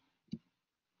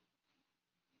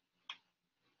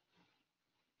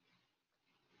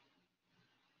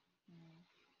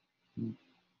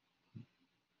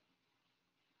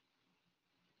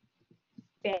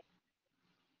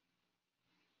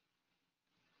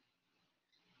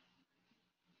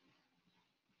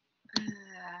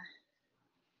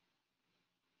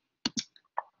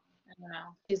don't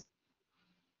know. Just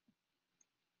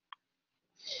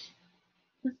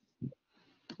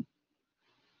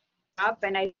up,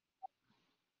 and I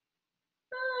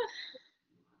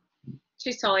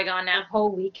She's totally gone now. the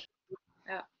whole week.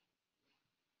 Oh.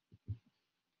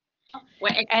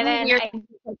 What, And then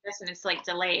and it's like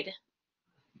delayed.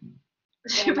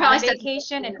 I'm on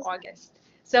vacation in August.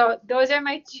 So those are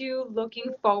my two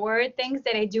looking forward things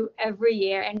that I do every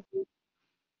year. And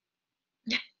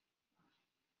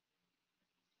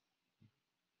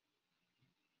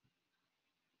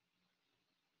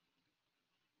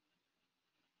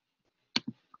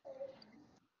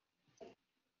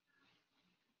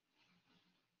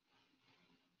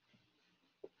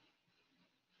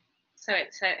so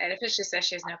if it's just says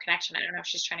she has no connection, I don't know if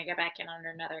she's trying to get back in under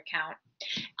another account.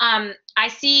 I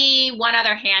see one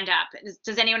other hand up.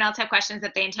 Does anyone else have questions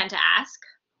that they intend to ask?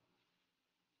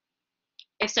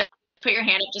 If so, put your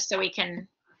hand up just so we can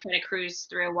kind of cruise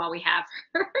through while we have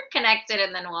her connected,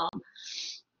 and then we'll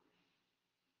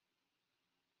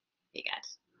be good.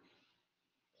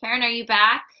 Karen, are you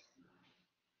back?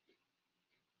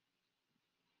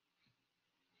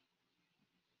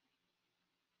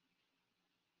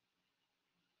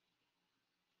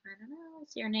 don't know, I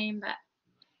see your name, but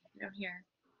I don't hear.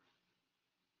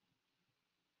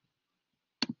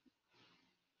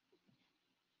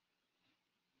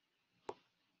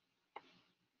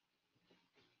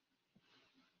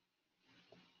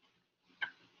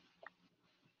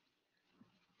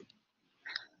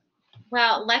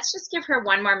 Well, let's just give her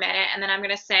one more minute, and then I'm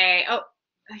going to say, oh,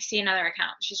 I see another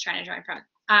account she's trying to join from.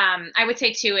 I would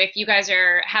say, too, if you guys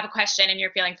have a question and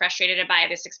you're feeling frustrated by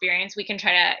this experience, we can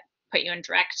try to put you in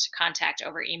direct contact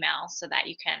over email so that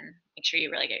you can make sure you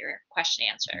really get your question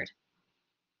answered.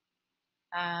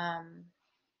 I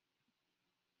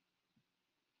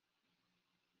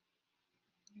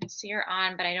see her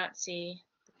on, but I don't see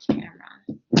the camera.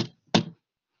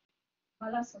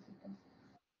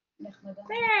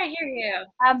 There, I hear you.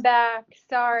 I'm back.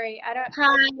 Sorry, I don't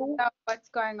Hi. know what's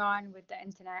going on with the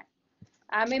internet.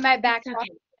 I'm in my back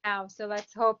Okay. now, so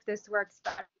let's hope this works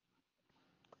better.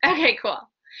 Okay, cool.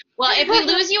 Well, if we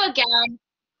lose you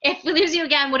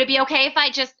again, would it be okay if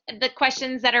I just, the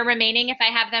questions that are remaining, if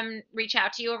I have them reach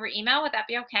out to you over email, would that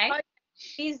be okay?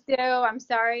 Please do. I'm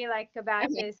sorry, like, about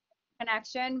this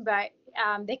connection, but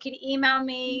they could email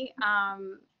me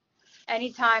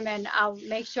anytime, and I'll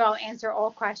make sure I'll answer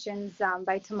all questions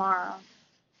by tomorrow.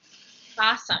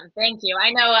 Awesome. Thank you.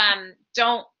 I know,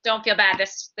 don't feel bad.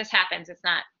 This happens. It's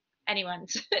not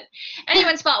anyone's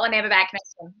fault when they have a bad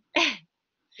connection.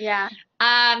 Yeah.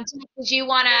 Did you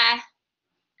want to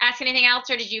ask anything else,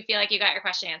 or did you feel like you got your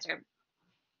question answered?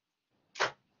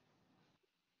 Did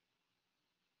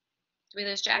we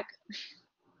lose Jack?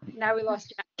 Now we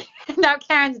lost Jack. Now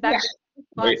Karen's back.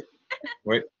 Yeah.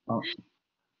 Wait. Oh.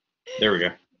 There we go.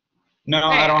 No,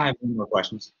 Right. I don't have any more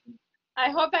questions. I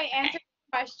hope I answered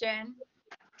the question.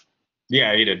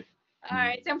 Yeah, you did. All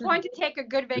right. It's important to take a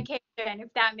good vacation,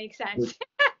 if that makes sense.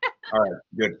 All right,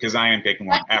 good, because I am taking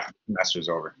one after the semester's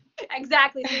over.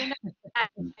 Exactly. So you know what that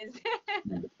is.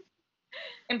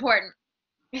 Important.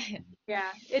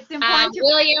 Yeah, it's important.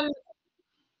 William.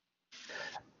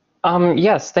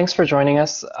 Yes, thanks for joining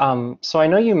us. So I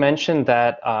know you mentioned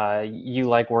that you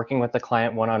like working with the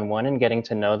client one-on-one and getting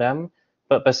to know them,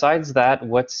 but besides that,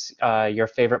 what's your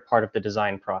favorite part of the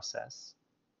design process?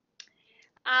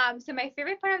 So my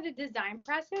favorite part of the design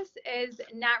process is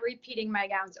not repeating my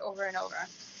gowns over and over.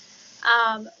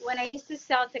 When I used to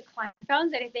sell to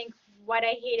Kleinfelds, I think what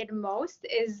I hated most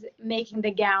is making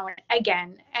the gown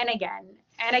again and again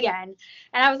and again.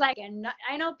 And I was like, and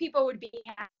I know people would be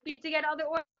happy to get other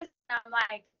orders. I'm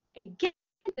like, get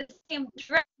the same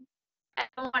dress. I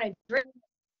don't want to dress.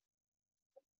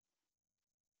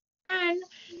 And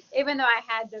even though I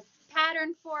had the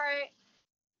pattern for it,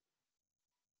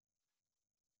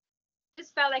 it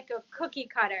just felt like a cookie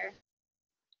cutter.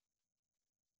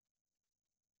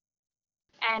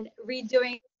 And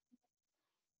redoing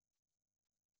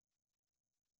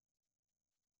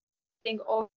thing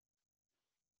over.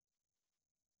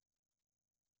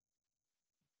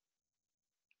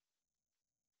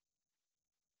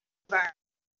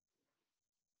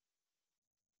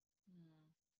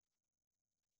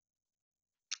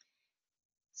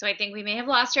 So I think we may have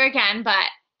lost her again, but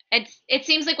it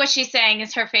seems like what she's saying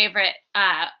is her favorite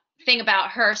thing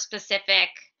about her specific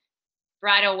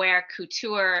bridal wear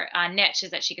couture niche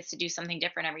is that she gets to do something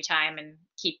different every time and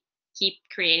keep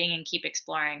creating and keep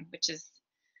exploring, which is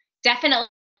definitely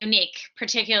unique,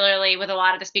 particularly with a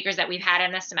lot of the speakers that we've had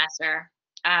in this semester.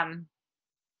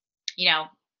 You know,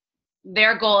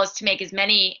 their goal is to make as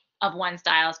many of one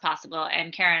style as possible,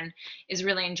 and Karen is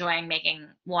really enjoying making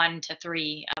 1 to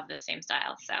 3 of the same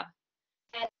style. So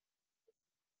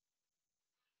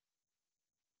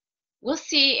we'll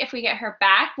see if we get her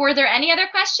back. Were there any other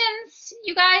questions,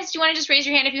 you guys? Do you want to just raise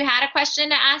your hand if you had a question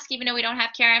to ask, even though we don't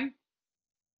have Karen?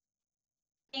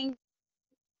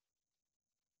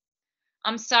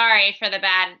 I'm sorry for the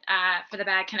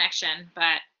bad connection,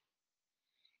 but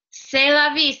c'est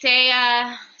la vie,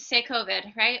 c'est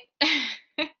COVID, right?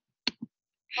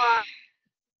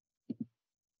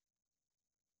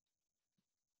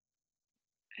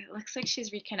 It looks like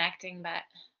she's reconnecting, but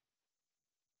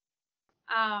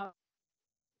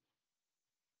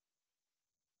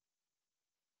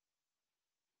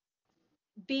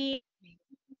be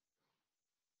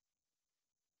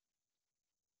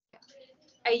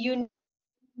a unique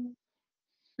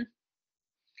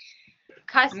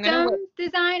custom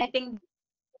design. I think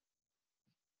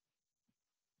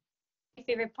my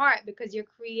favorite part, because your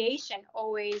creation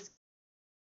always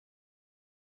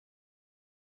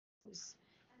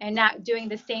and not doing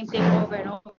the same thing over and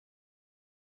over.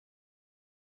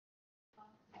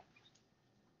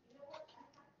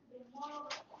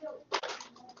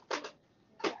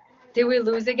 Did we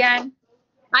lose again?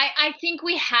 I think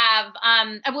we have.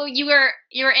 Well, you were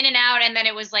in and out, and then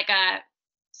it was like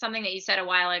something that you said a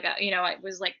while ago. It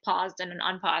was like paused and then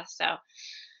unpaused. So,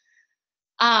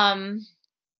 I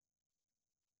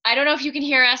don't know if you can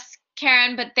hear us,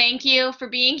 Karen, but thank you for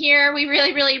being here. We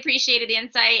really, really appreciated the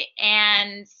insight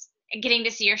and getting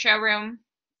to see your showroom.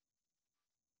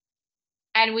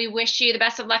 And we wish you the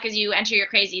best of luck as you enter your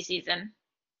crazy season.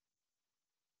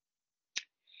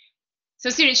 So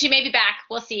students, she may be back.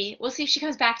 We'll see. We'll see if she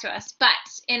comes back to us. But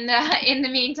in the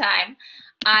meantime,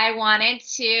 I wanted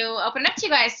to open it up to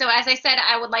you guys. So as I said,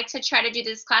 I would like to try to do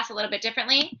this class a little bit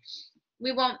differently.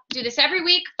 We won't do this every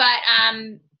week, but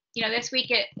this week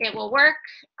it will work.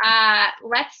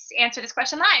 Let's answer this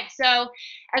question live. So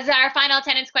as our final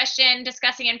attendance question,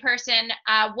 discussing in person,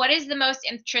 what is the most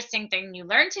interesting thing you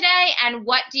learned today, and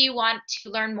what do you want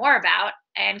to learn more about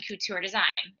in couture design,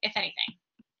 if anything?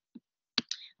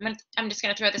 I'm just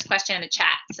going to throw this question in the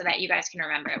chat so that you guys can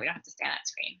remember it. We don't have to stay on that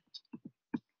screen.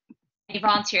 Any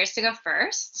volunteers to go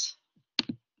first?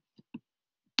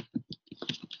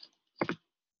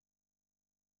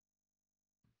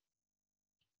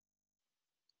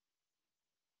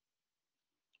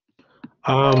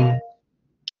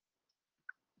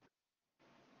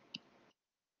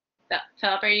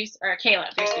 Philip, or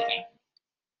Caleb, you're speaking.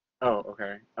 Oh,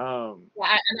 okay. Yeah,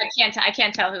 I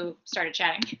can't tell who started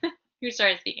chatting. Who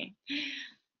started speaking?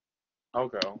 I'll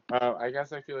go. I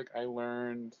guess I feel like I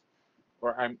learned,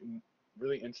 or I'm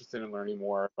really interested in learning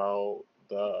more about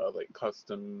the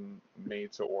custom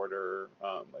made to order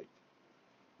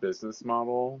business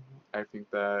model. I think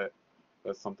that's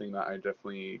something that I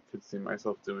definitely could see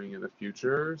myself doing in the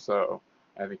future. So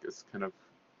I think it's kind of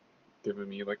given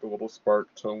me a little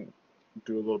spark to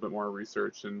do a little bit more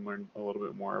research and learn a little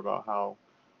bit more about how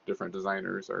different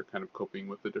designers are kind of coping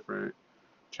with the different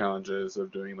challenges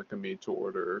of doing a made to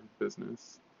order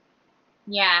business.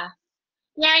 Yeah,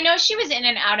 I know she was in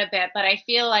and out a bit, but I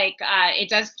feel like it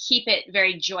does keep it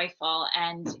very joyful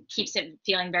and keeps it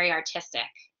feeling very artistic,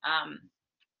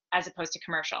 as opposed to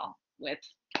commercial with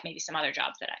maybe some other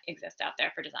jobs that exist out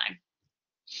there for design.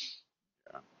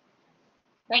 Yeah.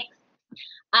 Thanks.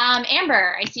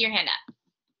 Amber, I see your hand up.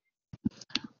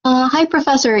 Hi,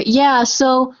 Professor. Yeah,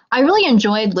 so I really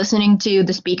enjoyed listening to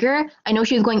the speaker. I know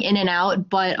she was going in and out,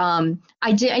 but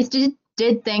I did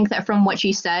think that from what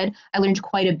she said, I learned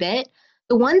quite a bit.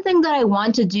 The one thing that I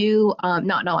want to do,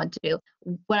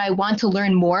 what I want to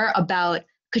learn more about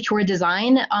couture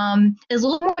design is a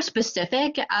little more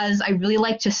specific, as I really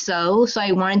like to sew. So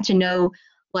I wanted to know,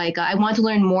 I want to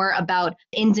learn more about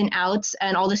ins and outs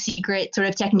and all the secret sort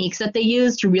of techniques that they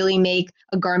use to really make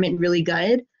a garment really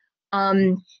good.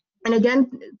 And again,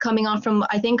 coming on from,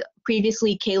 I think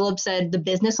previously Caleb said the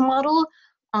business model.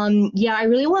 Yeah, I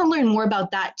really want to learn more about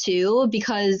that too,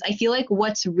 because I feel like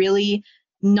what's really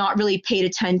not really paid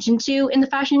attention to in the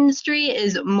fashion industry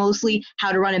is mostly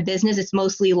how to run a business. It's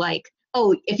mostly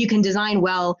oh, if you can design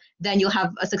well, then you'll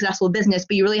have a successful business,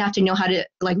 but you really have to know how to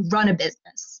run a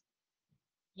business.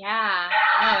 Yeah,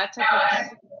 no, that's a good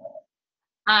point.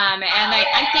 And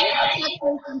I think that's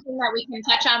something that we can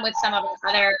touch on with some of the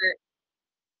other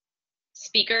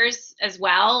speakers as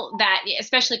well, that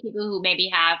especially people who maybe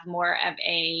have more of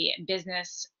a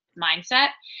business mindset.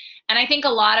 And I think a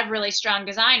lot of really strong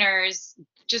designers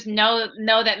just know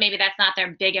that maybe that's not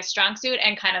their biggest strong suit,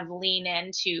 and kind of lean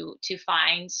in to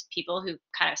find people who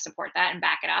kind of support that and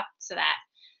back it up, so that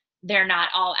they're not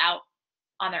all out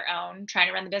on their own trying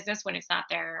to run the business when it's not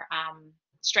their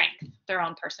strength, their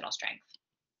own personal strength.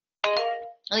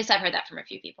 At least I've heard that from a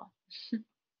few people.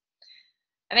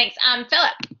 Thanks.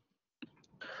 Philip.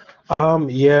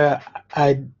 Yeah,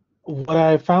 what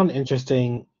I found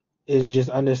interesting is just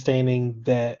understanding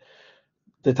that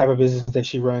the type of business that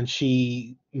she runs,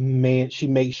 she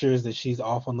makes sure that she's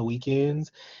off on the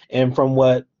weekends. And from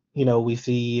what we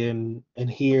see and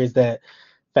hear is that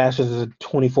fashion is a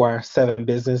 24/7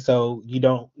 business, so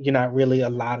you're not really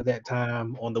allotted that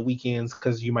time on the weekends,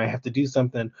 because you might have to do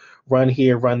something, run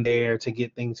here, run there to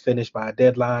get things finished by a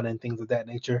deadline and things of that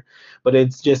nature. But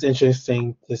it's just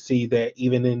interesting to see that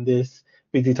even in this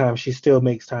busy time, she still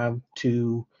makes time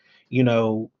to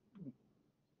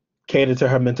cater to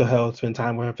her mental health, spend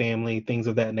time with her family, things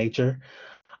of that nature.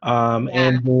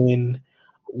 And then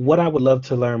what I would love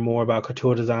to learn more about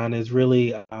couture design is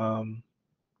really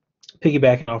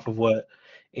piggybacking off of what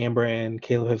Amber and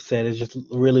Caleb have said, is just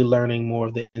really learning more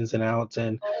of the ins and outs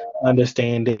and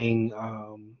understanding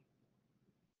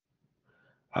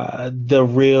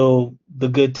the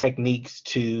good techniques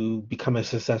to become a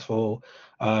successful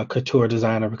couture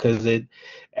designer, because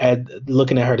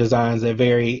looking at her designs, they're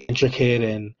very intricate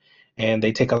and and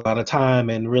they take a lot of time,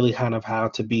 and really kind of how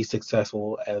to be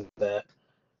successful as that.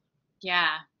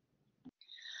 Yeah.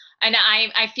 And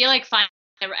I feel like finding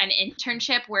an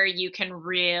internship where you can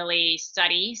really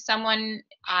study someone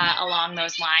along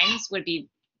those lines would be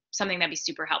something that'd be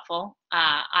super helpful.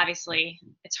 Obviously,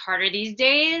 it's harder these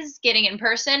days getting in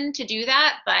person to do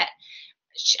that, but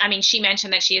I mean, she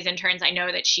mentioned that she has interns. I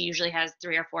know that she usually has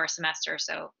 3 or 4 semesters.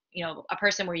 So, you know, a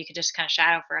person where you could just kind of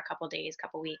shadow for a couple days,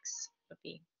 couple weeks would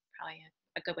be probably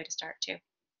a good way to start too.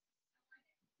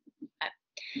 But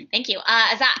thank you.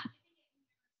 Azat.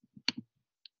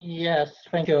 Yes,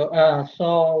 thank you.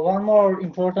 So one more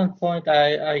important point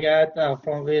I get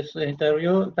from this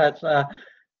interview, that's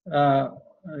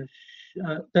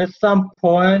there's some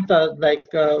point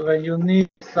when you need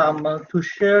someone to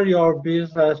share your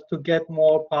business to get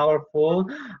more powerful,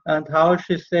 and how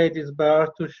she said it's better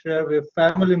to share with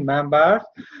family members.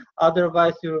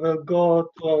 Otherwise, you will go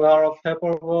to a lot of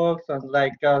paperwork and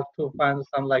to find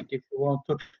some, like, if you want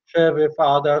to share with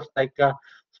others,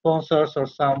 sponsors or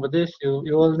somebody, you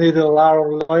will need a lot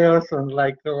of lawyers and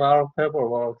like a lot of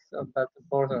paperwork. So that's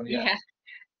important. Yeah.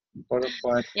 Important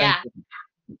point. Yeah. Thank you.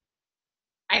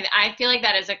 I feel like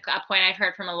that is a point I've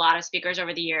heard from a lot of speakers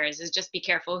over the years, is just be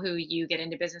careful who you get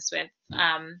into business with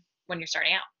when you're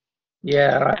starting out.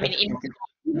 Yeah. Right. I mean, even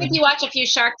if you watch a few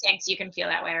Shark Tanks, you can feel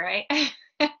that way, right?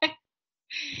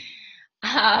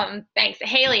 Thanks.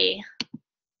 Haley.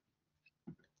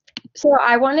 So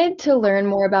I wanted to learn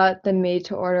more about the made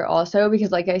to order also,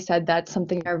 because like I said, that's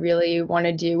something I really want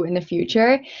to do in the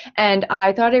future. And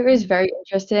I thought it was very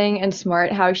interesting and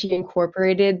smart how she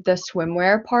incorporated the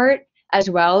swimwear part as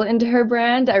well into her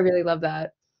brand. I really love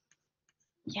that.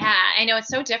 Yeah, I know, it's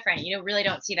so different. You really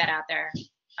don't see that out there.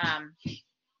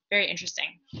 Very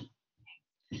interesting.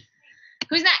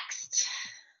 Who's next?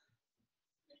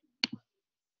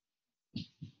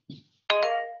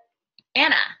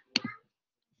 Anna.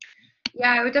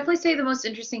 Yeah, I would definitely say the most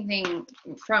interesting thing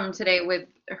from today with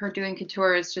her doing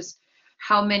couture is just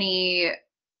how many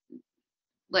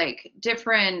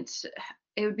different,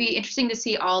 it would be interesting to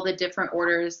see all the different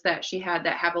orders that she had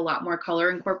that have a lot more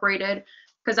color incorporated,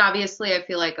 because obviously I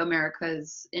feel like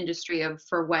America's industry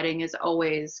for wedding is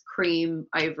always cream,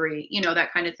 ivory,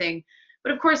 that kind of thing.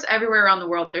 But of course, everywhere around the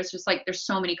world, there's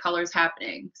so many colors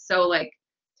happening. So it'd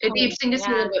be interesting to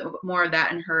see a little bit more of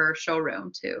that in her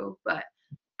showroom too. But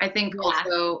I think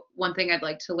also one thing I'd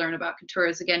like to learn about couture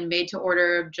is, again, made to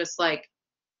order, just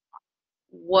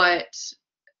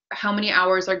how many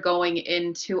hours are going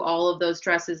into all of those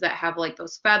dresses that have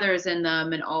those feathers in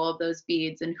them and all of those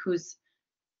beads, and who's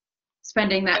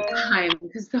spending that time,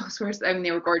 because those were, I mean,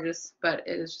 they were gorgeous, but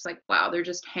it was just wow, they're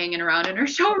just hanging around in her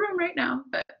showroom right now.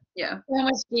 But yeah. So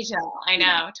much detail. I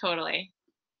know, totally.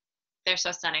 They're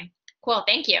so stunning. Cool,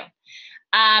 thank you.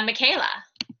 Michaela.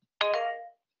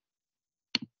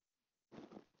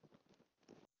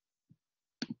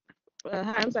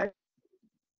 Hi, I'm sorry.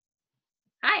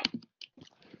 Hi.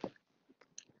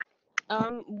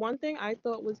 One thing I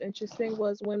thought was interesting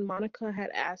was when Monica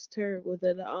had asked her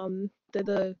whether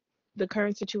the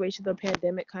current situation, the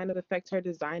pandemic, kind of affect her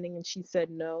designing, and she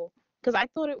said no. Because I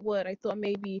thought it would. I thought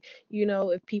maybe,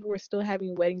 if people were still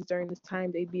having weddings during this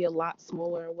time, they'd be a lot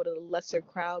smaller, and would a lesser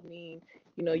crowd mean,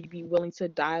 you'd be willing to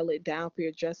dial it down for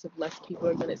your dress if less people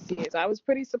are going to see it. So I was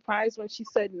pretty surprised when she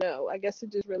said no. I guess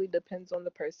it just really depends on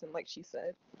the person, like she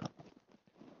said.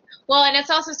 Well, and it's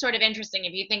also sort of interesting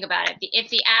if you think about it. If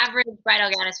the average bridal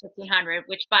gown is $1,500,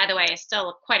 which, by the way, is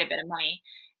still quite a bit of money,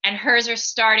 and hers are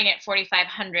starting at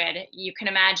 $4,500, you can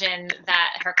imagine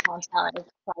that her clientele is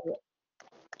probably,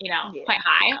 quite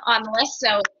high on the list.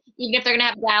 So even if they're going to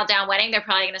have a dialed down wedding, they're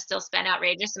probably going to still spend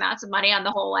outrageous amounts of money on the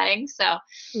whole wedding. So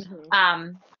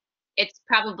it's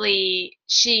probably,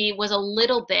 she was a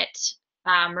little bit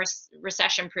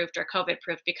recession proofed or COVID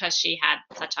proofed because she had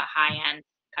such a high end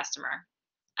customer.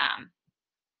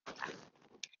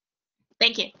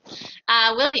 Thank you.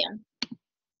 William.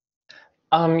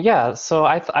 Yeah, so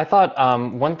I thought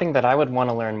one thing that I would want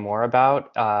to learn more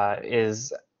about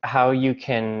is how you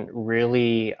can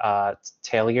really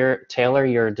tailor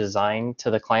your design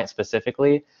to the client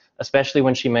specifically, especially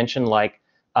when she mentioned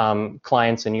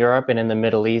clients in Europe and in the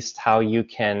Middle East, how you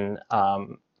can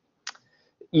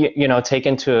take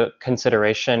into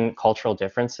consideration cultural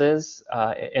differences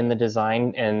in the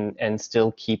design and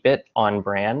still keep it on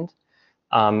brand.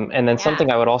 And then something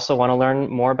I would also want to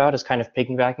learn more about is kind of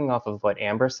piggybacking off of what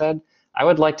Amber said. I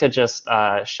would like to just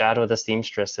shadow the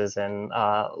seamstresses and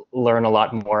learn a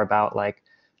lot more about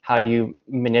how you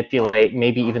manipulate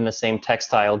maybe even the same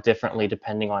textile differently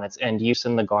depending on its end use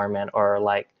in the garment, or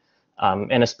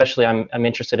and especially I'm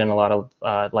interested in a lot of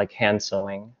hand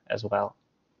sewing as well.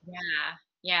 Yeah,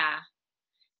 yeah.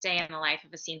 Day in the life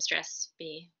of a seamstress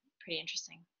be pretty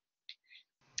interesting.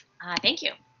 Thank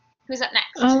you. Who's up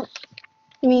next?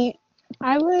 Me,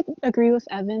 I would agree with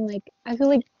Evan. Like, I feel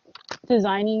like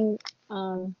designing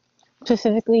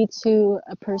specifically to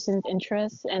a person's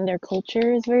interests and their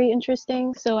culture is very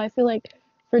interesting. So I feel like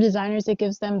for designers, it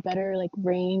gives them better like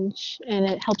range and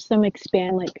it helps them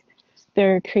expand like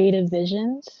their creative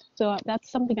visions. So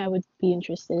that's something I would be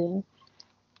interested in.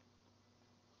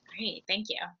 Great, thank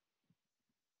you.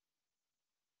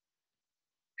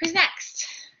 Who's next?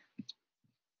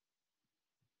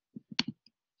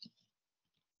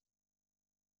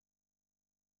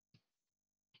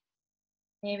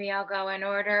 Maybe I'll go in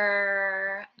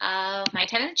order of my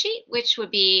attendance sheet, which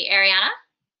would be Ariana.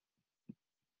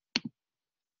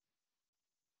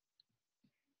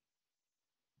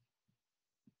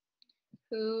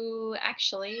 Who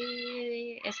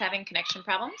actually is having connection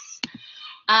problems.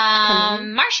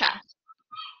 Marsha.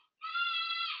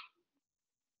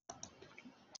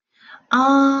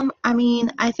 I mean,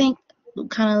 I think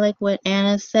kind of like what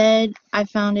Anna said, I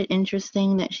found it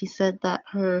interesting that she said that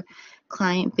her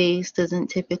client base doesn't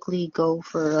typically go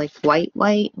for like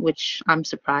white, which I'm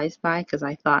surprised by because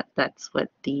I thought that's what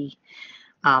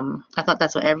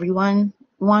everyone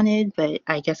wanted, but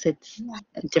I guess it's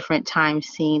a different time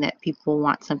seeing that people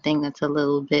want something that's a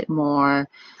little bit more,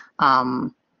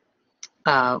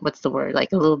 what's the word?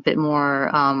 Like a little bit more,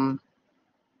 I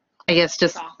guess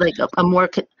just like a more,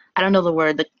 I don't know the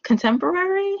word, the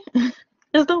contemporary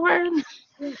is the word?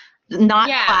 Not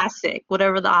classic,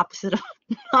 whatever the opposite of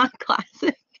not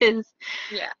classic is.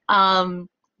 Yeah.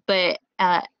 But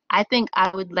I think I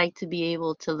would like to be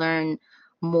able to learn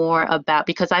more about,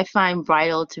 because I find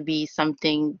bridal to be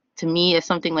something, to me, is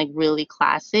something like really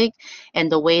classic,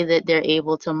 and the way that they're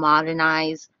able to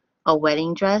modernize a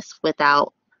wedding dress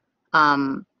without, I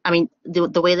mean,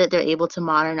 the way that they're able to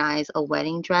modernize a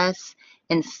wedding dress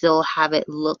and still have it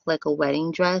look like a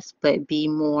wedding dress, but be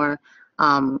more,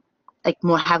 have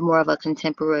more of a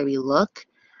contemporary look.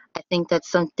 I think that's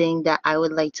something that I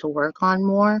would like to work on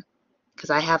more,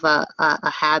 because I have a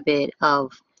habit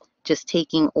of just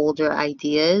taking older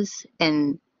ideas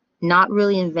and not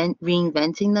really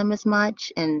reinventing them as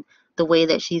much. And the way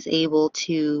that she's able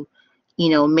to,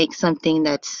 make something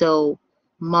that's so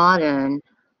modern,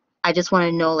 I just want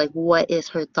to know, like, what is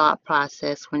her thought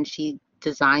process when she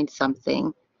designed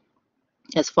something,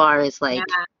 as far as like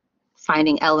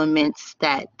finding elements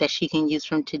that she can use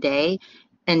from today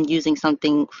and using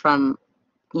something from,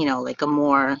 like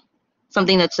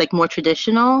something that's like more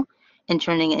traditional and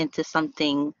turning it into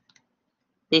something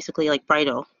basically like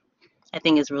bridal. I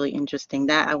think is really interesting.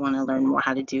 That I want to learn more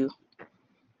how to do.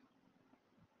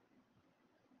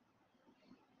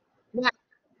 Yeah.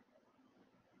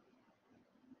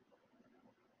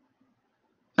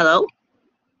 Hello?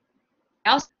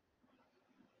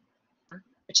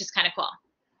 Which is kind of cool.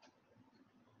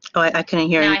 Oh, I couldn't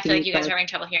hear now anything. I feel like you guys are having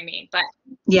trouble hearing me, but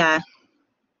yeah.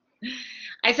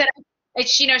 I said,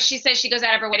 she says she goes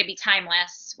out of her way to be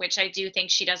timeless, which I do think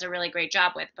she does a really great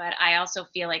job with, but I also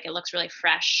feel like it looks really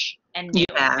fresh and new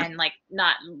and like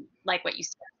not like what you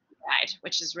said,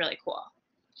 which is really cool.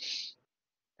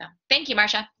 So thank you,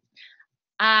 Marsha.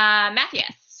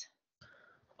 Matthias.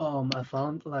 I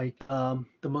found like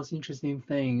the most interesting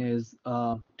thing is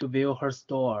to view her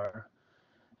store.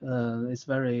 It's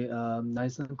very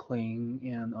nice and clean,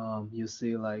 and you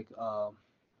see like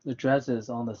the dresses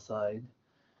on the side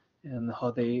and how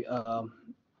they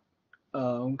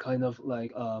kind of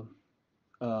like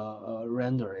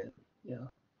render it. Yeah,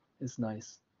 it's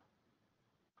nice.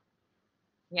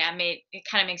 Yeah, it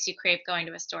kind of makes you crave going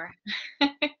to a store.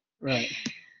 Right.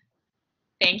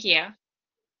 Thank you.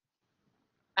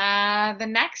 The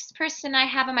next person I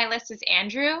have on my list is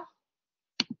Andrew.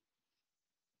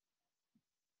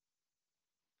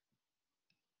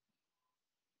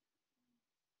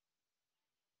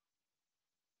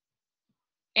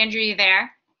 Andrew, you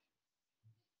there?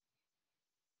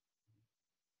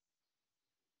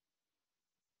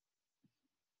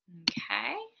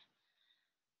 Okay.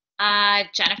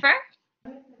 Jennifer?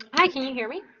 Hi, can you hear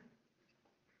me?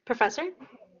 Professor?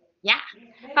 Yeah.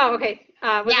 Oh, okay.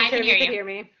 Wasn't I sure can if hear you could you. hear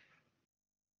me.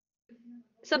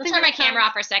 I'll turn my camera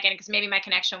off for a second because maybe my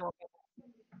connection will.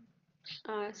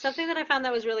 Something that I found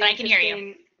that was really I can hear you.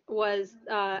 interesting was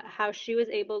how she was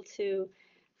able to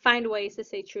find ways to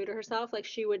stay true to herself. Like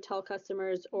she would tell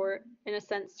customers, or in a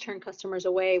sense, turn customers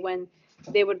away when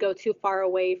they would go too far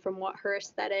away from what her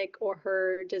aesthetic or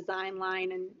her design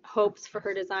line and hopes for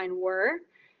her design were.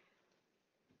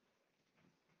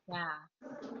 Yeah.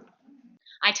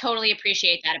 I totally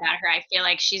appreciate that about her. I feel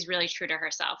like she's really true to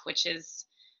herself, which is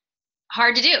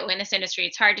hard to do in this industry.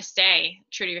 It's hard to stay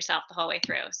true to yourself the whole way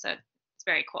through. So it's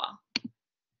very cool.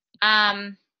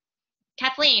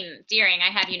 Kathleen Deering,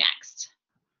 I have you next.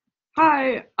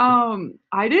 Hi.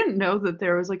 I didn't know that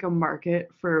there was like a market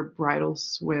for bridal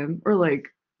swim or like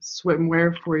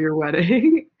swimwear for your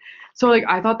wedding. So like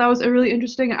I thought that was really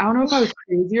interesting. I don't know if I was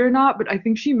crazy or not, but I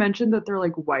think she mentioned that they're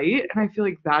like white, and I feel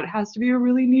like that has to be a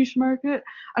really niche market.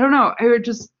 I don't know. I would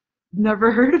just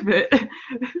never heard of it.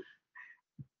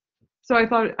 So I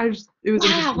thought it was Yeah,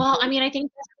 interesting. well, I mean, I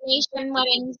think destination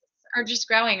weddings are just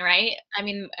growing, right? I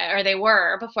mean, or they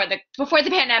were before the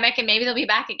pandemic, and maybe they'll be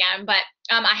back again. But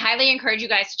I highly encourage you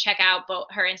guys to check out both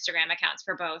her Instagram accounts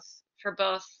for both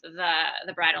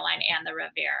the bridal line and the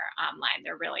Revere line.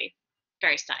 They're really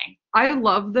very stunning. I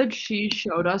love that she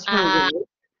showed us her work.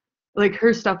 Like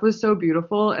her stuff was so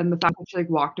beautiful, and the fact that she like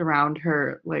walked around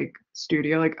her like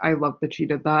studio, like I love that she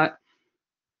did that.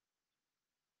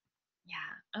 Yeah.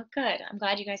 Oh, good. I'm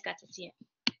glad you guys got to see it.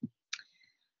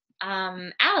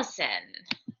 Allison.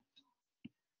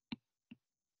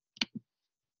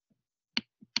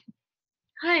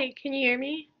 Hi, can you hear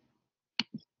me?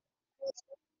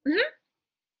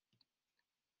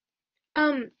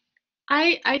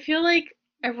 I feel like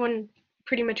everyone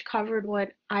pretty much covered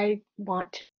what I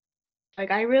want.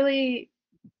 Like I really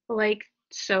like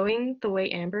sewing the way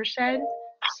Amber said.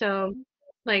 So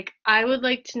like I would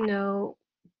like to know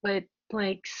what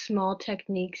like small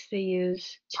techniques they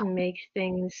use to make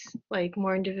things like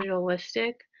more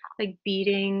individualistic, like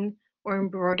beading or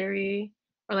embroidery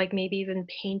or like maybe even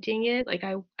painting it. Like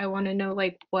I want to know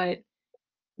like what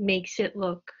makes it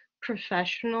look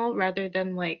professional rather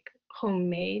than like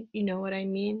homemade, you know what I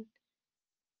mean?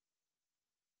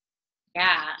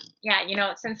 Yeah. You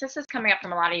know, since this is coming up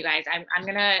from a lot of you guys, I'm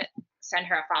gonna send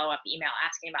her a follow-up email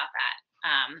asking about that,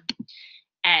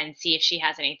 and see if she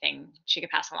has anything she could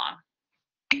pass along.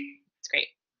 It's great.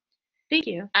 Thank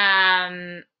you.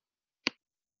 No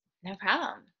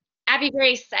problem. Abby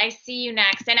Grace, I see you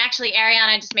next. And actually,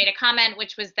 Ariana just made a comment,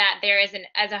 which was that there is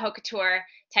a haute couture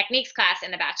techniques class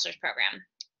in the bachelor's program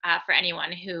for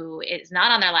anyone who is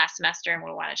not on their last semester and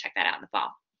will want to check that out in the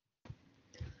fall.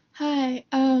 Hi.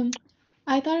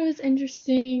 I thought it was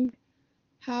interesting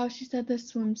how she said the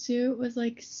swimsuit was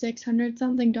like $600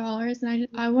 something, and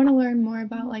I want to learn more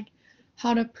about like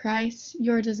how to price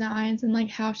your designs and like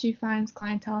how she finds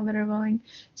clientele that are willing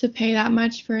to pay that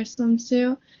much for a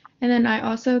swimsuit. And then I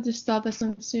also just thought the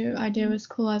swimsuit idea was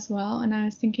cool as well, and I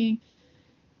was thinking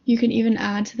you can even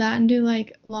add to that and do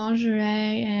like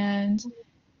lingerie and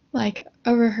like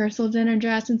a rehearsal dinner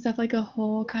dress and stuff, like a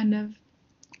whole kind of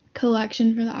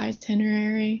collection for the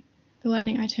itinerary, the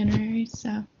wedding itinerary.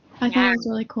 So I thought it was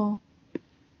really cool.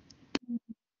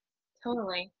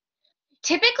 Totally.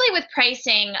 Typically with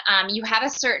pricing, you have a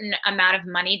certain amount of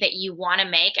money that you want to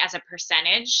make as a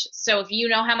percentage. So if you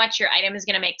know how much your item is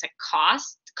going to make to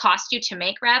cost you to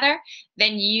make rather,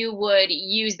 then you would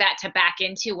use that to back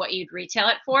into what you'd retail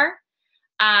it for.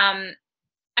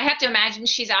 I have to imagine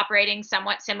she's operating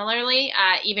somewhat similarly,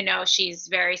 even though she's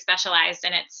very specialized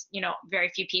and it's, you know, very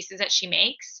few pieces that she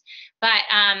makes. But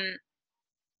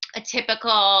a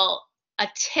typical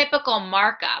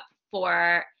markup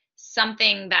for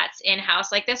something that's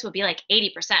in-house like this would be like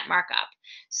 80% markup.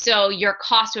 So your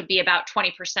cost would be about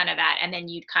 20% of that, and then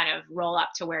you'd kind of roll up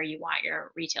to where you want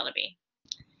your retail to be.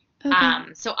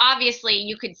 Okay. So obviously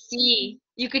you could see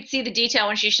the detail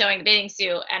when she's showing the bathing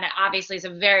suit, and it obviously is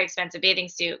a very expensive bathing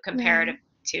suit comparative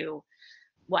to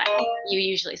what you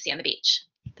usually see on the beach.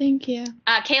 Thank you.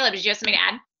 Caleb, did you have something to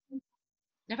add?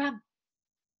 No problem.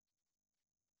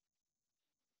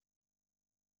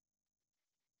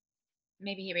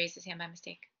 Maybe he raised his hand by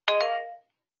mistake.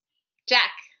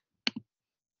 Jack.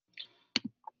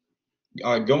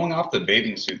 Going off the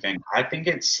bathing suit thing, I think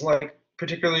it's like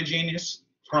particularly genius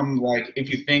from like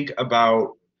if you think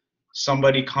about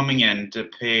somebody coming in to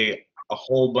pay a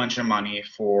whole bunch of money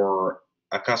for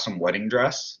a custom wedding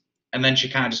dress, and then she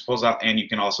kind of just pulls out, and you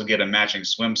can also get a matching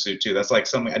swimsuit too. That's like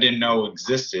something I didn't know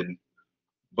existed,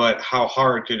 but how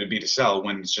hard could it be to sell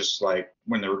when it's just like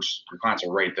when your clients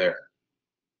are right there?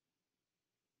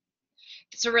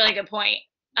 It's a really good point.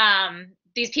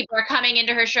 These people are coming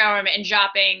into her showroom and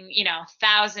dropping, you know,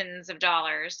 thousands of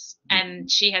dollars, and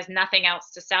she has nothing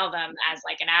else to sell them as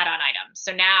like an add-on item.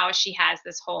 So now she has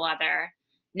this whole other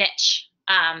niche,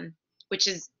 which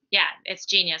is, yeah, it's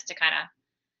genius to kind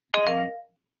of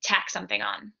tack something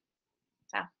on.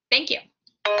 So thank you.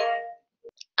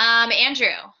 Andrew.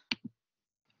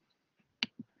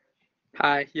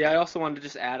 Hi. Yeah, I also wanted to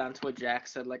just add on to what Jack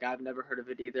said. Like, I've never heard of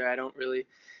it either. I don't really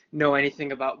know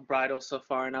anything about bridal so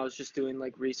far, and I was just doing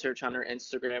like research on her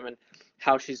Instagram and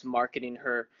how she's marketing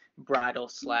her bridal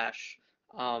slash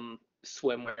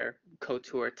swimwear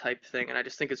couture type thing, and I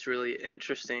just think it's really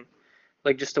interesting,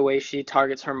 like just the way she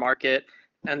targets her market,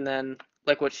 and then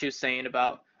like what she was saying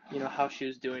about how she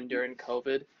was doing during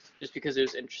COVID, just because it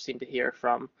was interesting to hear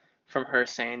from her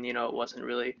saying it wasn't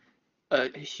really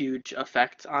a huge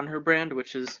effect on her brand,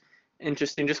 which is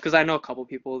interesting just because I know a couple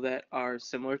people that are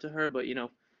similar to her, but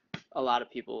a lot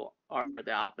of people are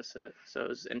the opposite. So it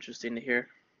was interesting to hear.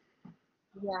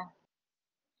 Yeah.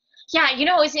 Yeah,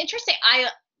 it was interesting.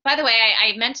 By the way,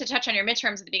 I meant to touch on your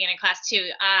midterms at the beginning of class too.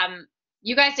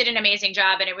 You guys did an amazing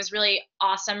job, and it was really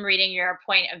awesome reading your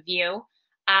point of view.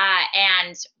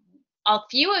 And a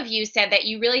few of you said that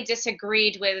you really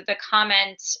disagreed with the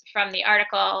comment from the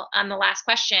article on the last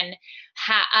question,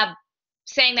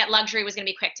 saying that luxury was going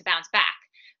to be quick to bounce back.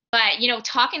 But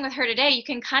talking with her today, you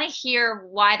can kind of hear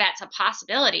why that's a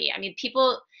possibility. I mean,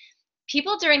 people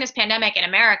during this pandemic in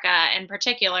America in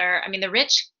particular, I mean, the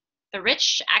rich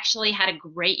actually had a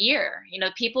great year.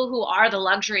 People who are the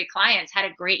luxury clients had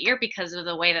a great year because of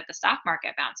the way that the stock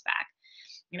market bounced back.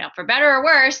 For better or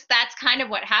worse, that's kind of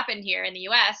what happened here in the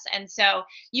US. And so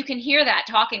you can hear that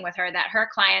talking with her, that her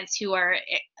clients who are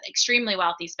extremely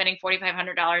wealthy, spending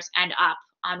 $4,500 and up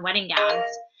on wedding gowns,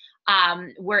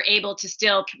 were able to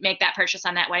still make that purchase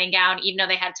on that wedding gown. Even though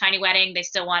they had a tiny wedding, they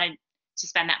still wanted to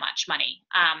spend that much money.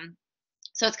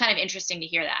 So it's kind of interesting to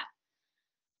hear that.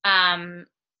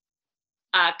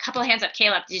 A couple of hands up.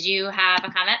 Caleb, did you have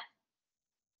a comment?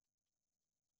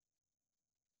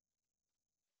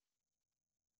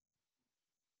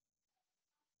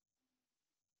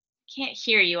 Can't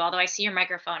hear you, although I see your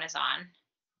microphone is on.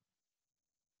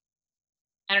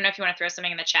 I don't know if you want to throw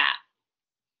something in the chat,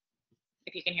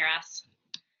 if you can hear us.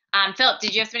 Philip,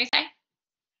 did you have something to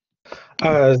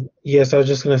say? Yes, I was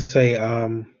just gonna say,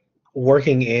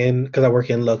 because I work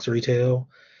in Lux Retail,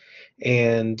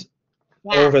 and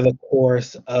over the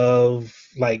course of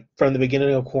from the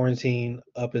beginning of quarantine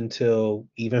up until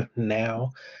even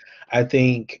now, I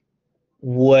think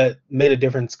what made a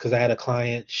difference, because I had a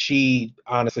client, she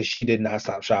did not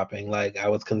stop shopping. Like, I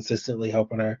was consistently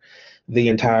helping her the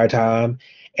entire time,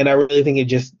 and I really think it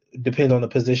just depends on the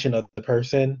position of the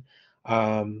person,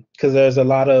 because there's a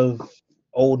lot of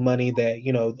old money that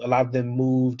a lot of them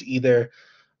moved either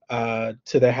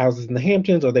to their houses in the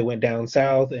Hamptons, or they went down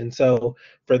south. And so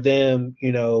for them,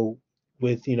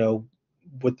 with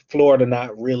with Florida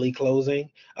not really closing,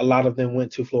 a lot of them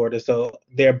went to Florida. So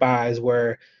their buys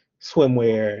were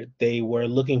swimwear. They were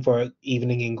looking for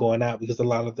evening and going out because a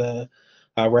lot of the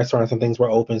restaurants and things were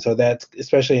open. So that's,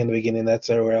 especially in the beginning, that's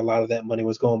where a lot of that money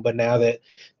was going. But now that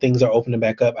things are opening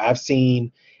back up, I've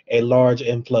seen a large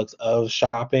influx of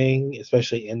shopping,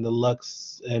 especially in the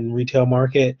luxe and retail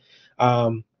market.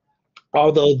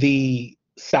 Although the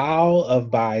style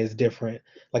of buy is different.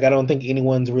 Like, I don't think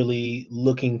anyone's really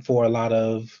looking for a lot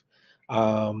of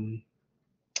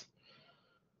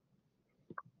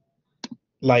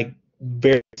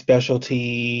very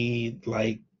specialty,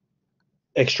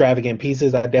 extravagant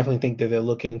pieces. I definitely think that they're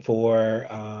looking for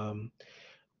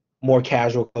more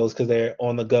casual clothes because they're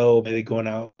on the go, maybe going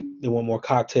out, they want more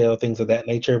cocktail, things of that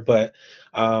nature. But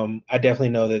I definitely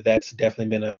know that that's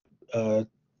definitely been a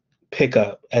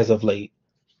pickup as of late.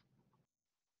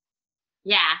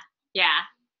 Yeah.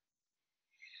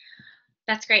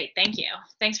 That's great. Thank you.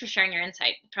 Thanks for sharing your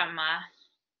insight from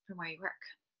where you work.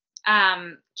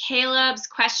 Caleb's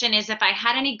question is if I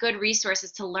had any good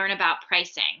resources to learn about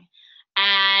pricing.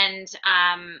 And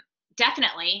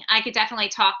definitely, I could definitely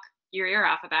talk your ear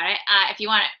off about it if you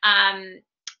want it.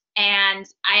 And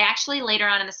I actually later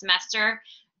on in the semester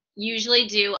usually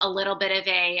do a little bit of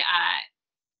a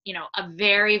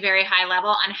very, very high level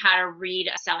on how to read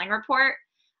a selling report.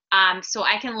 So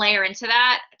I can layer into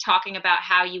that, talking about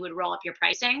how you would roll up your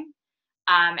pricing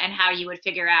and how you would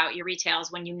figure out your retails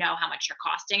when you know how much your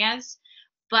costing is.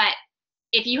 But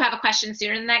if you have a question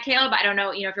sooner than that, Caleb, I don't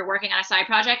know, if you're working on a side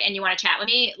project and you want to chat with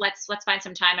me, let's find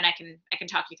some time and I can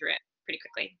talk you through it pretty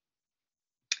quickly.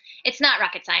 It's not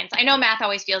rocket science. I know math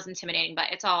always feels intimidating, but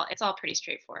it's all pretty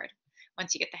straightforward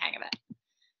once you get the hang of it.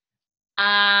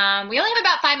 We only have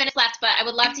about 5 minutes left, but I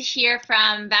would love to hear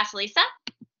from Vasilisa.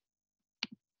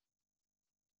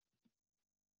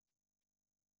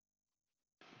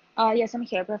 Yes, I'm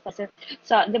here, Professor.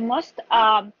 So the most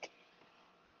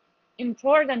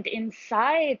important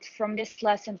insight from this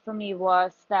lesson for me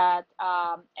was that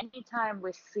anytime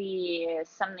we see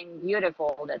something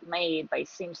beautiful that made by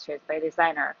seamstress, by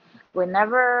designer, we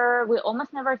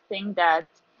almost never think that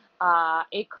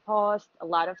it cost a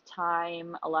lot of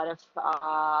time, a lot of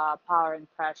power and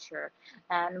pressure.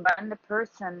 And when the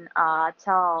person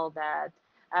tell that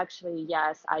actually,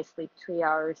 yes, I sleep 3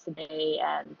 hours a day,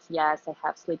 and yes, I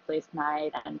have sleepless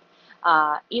night. And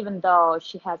even though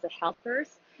she has a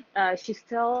helpers, she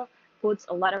still puts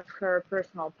a lot of her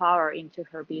personal power into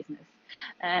her business,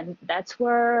 and that's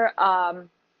where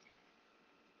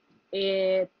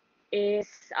it is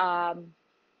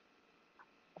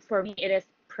for me. It is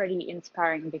pretty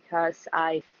inspiring because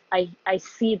I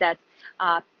see that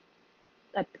a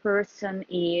person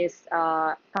is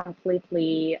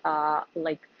completely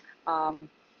um,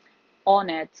 on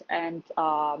it, and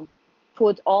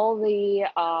put all the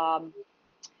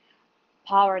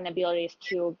power and abilities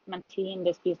to maintain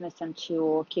this business and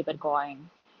to keep it going.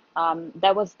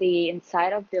 That was the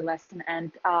inside of the lesson.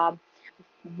 And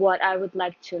what I would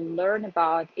like to learn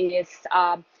about is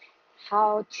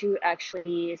how to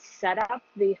actually set up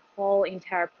the whole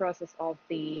entire process of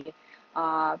the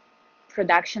uh,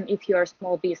 production if you're a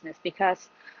small business, because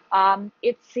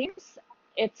it seems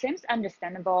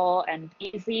understandable and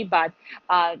easy, but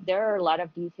there are a lot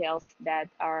of details that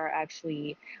are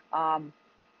actually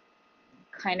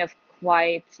kind of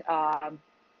quite um,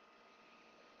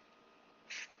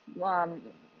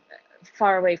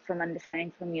 far away from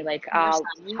understanding for me, like Yeah.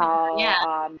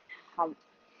 how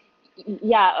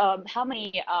yeah, how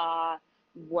many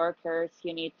workers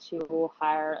you need to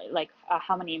hire, like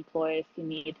how many employees you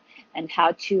need, and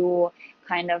how to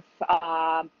kind of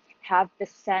have the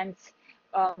sense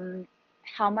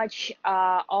how much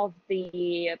um, of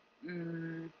the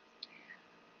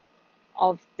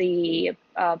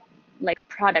like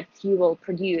product you will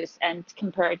produce, and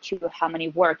compare it to how many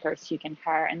workers you can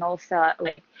hire, and also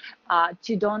like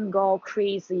to don't go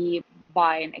crazy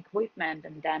buying equipment,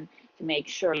 and then to make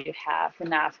sure you have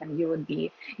enough, and you wouldn't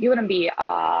be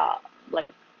like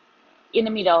in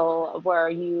the middle where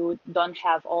you don't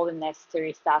have all the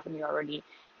necessary stuff and you already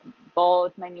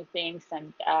bought many things,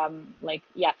 and like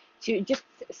yeah, to just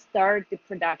start the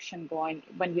production going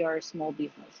when you're a small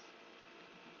business.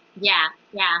 Yeah,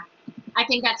 yeah. I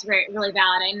think that's really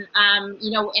valid. And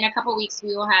in a couple weeks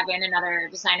we will have in another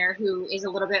designer who is a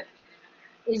little bit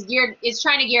is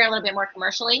trying to gear a little bit more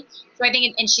commercially. So I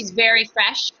think, and she's very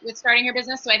fresh with starting her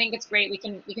business. So I think it's great. We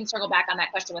can circle back on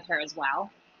that question with her as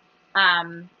well.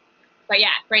 But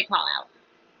yeah, great call out.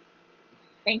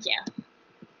 Thank you.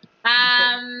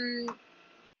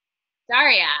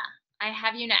 Daria, I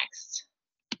have you next.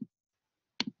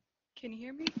 Can you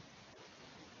hear me?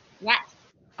 Yes.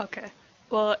 Okay.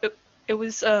 Well, it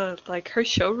was like her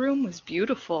showroom was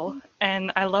beautiful,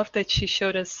 and I love that she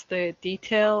showed us the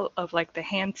detail of like the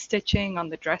hand stitching on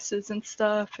the dresses and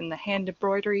stuff, and the hand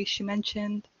embroidery she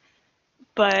mentioned.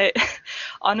 But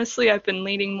honestly, I've been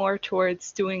leaning more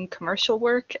towards doing commercial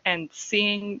work and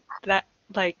seeing that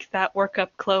work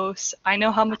up close. I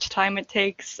know how much time it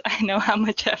takes. I know how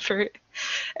much effort,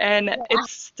 and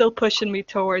it's still pushing me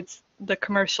towards the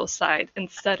commercial side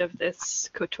instead of this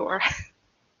couture.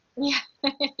 Yeah,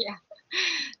 yeah,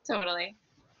 totally.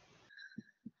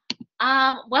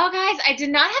 Well, guys, I did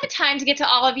not have time to get to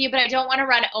all of you, but I don't want to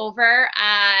run over.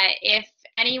 If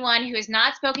anyone who has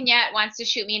not spoken yet wants to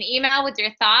shoot me an email with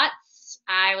your thoughts,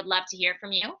 I would love to hear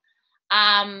from you.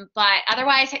 But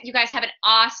otherwise, you guys have an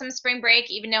awesome spring break,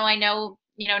 even though I know,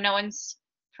 no one's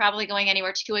probably going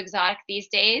anywhere too exotic these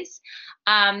days.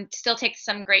 Still take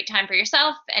some great time for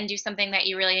yourself and do something that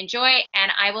you really enjoy.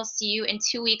 And I will see you in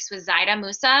 2 weeks with Zaida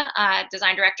Musa,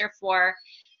 design director for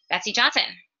Betsy Johnson.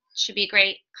 Should be a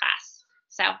great class.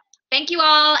 So thank you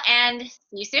all, and see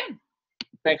you soon.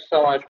 Thanks so much.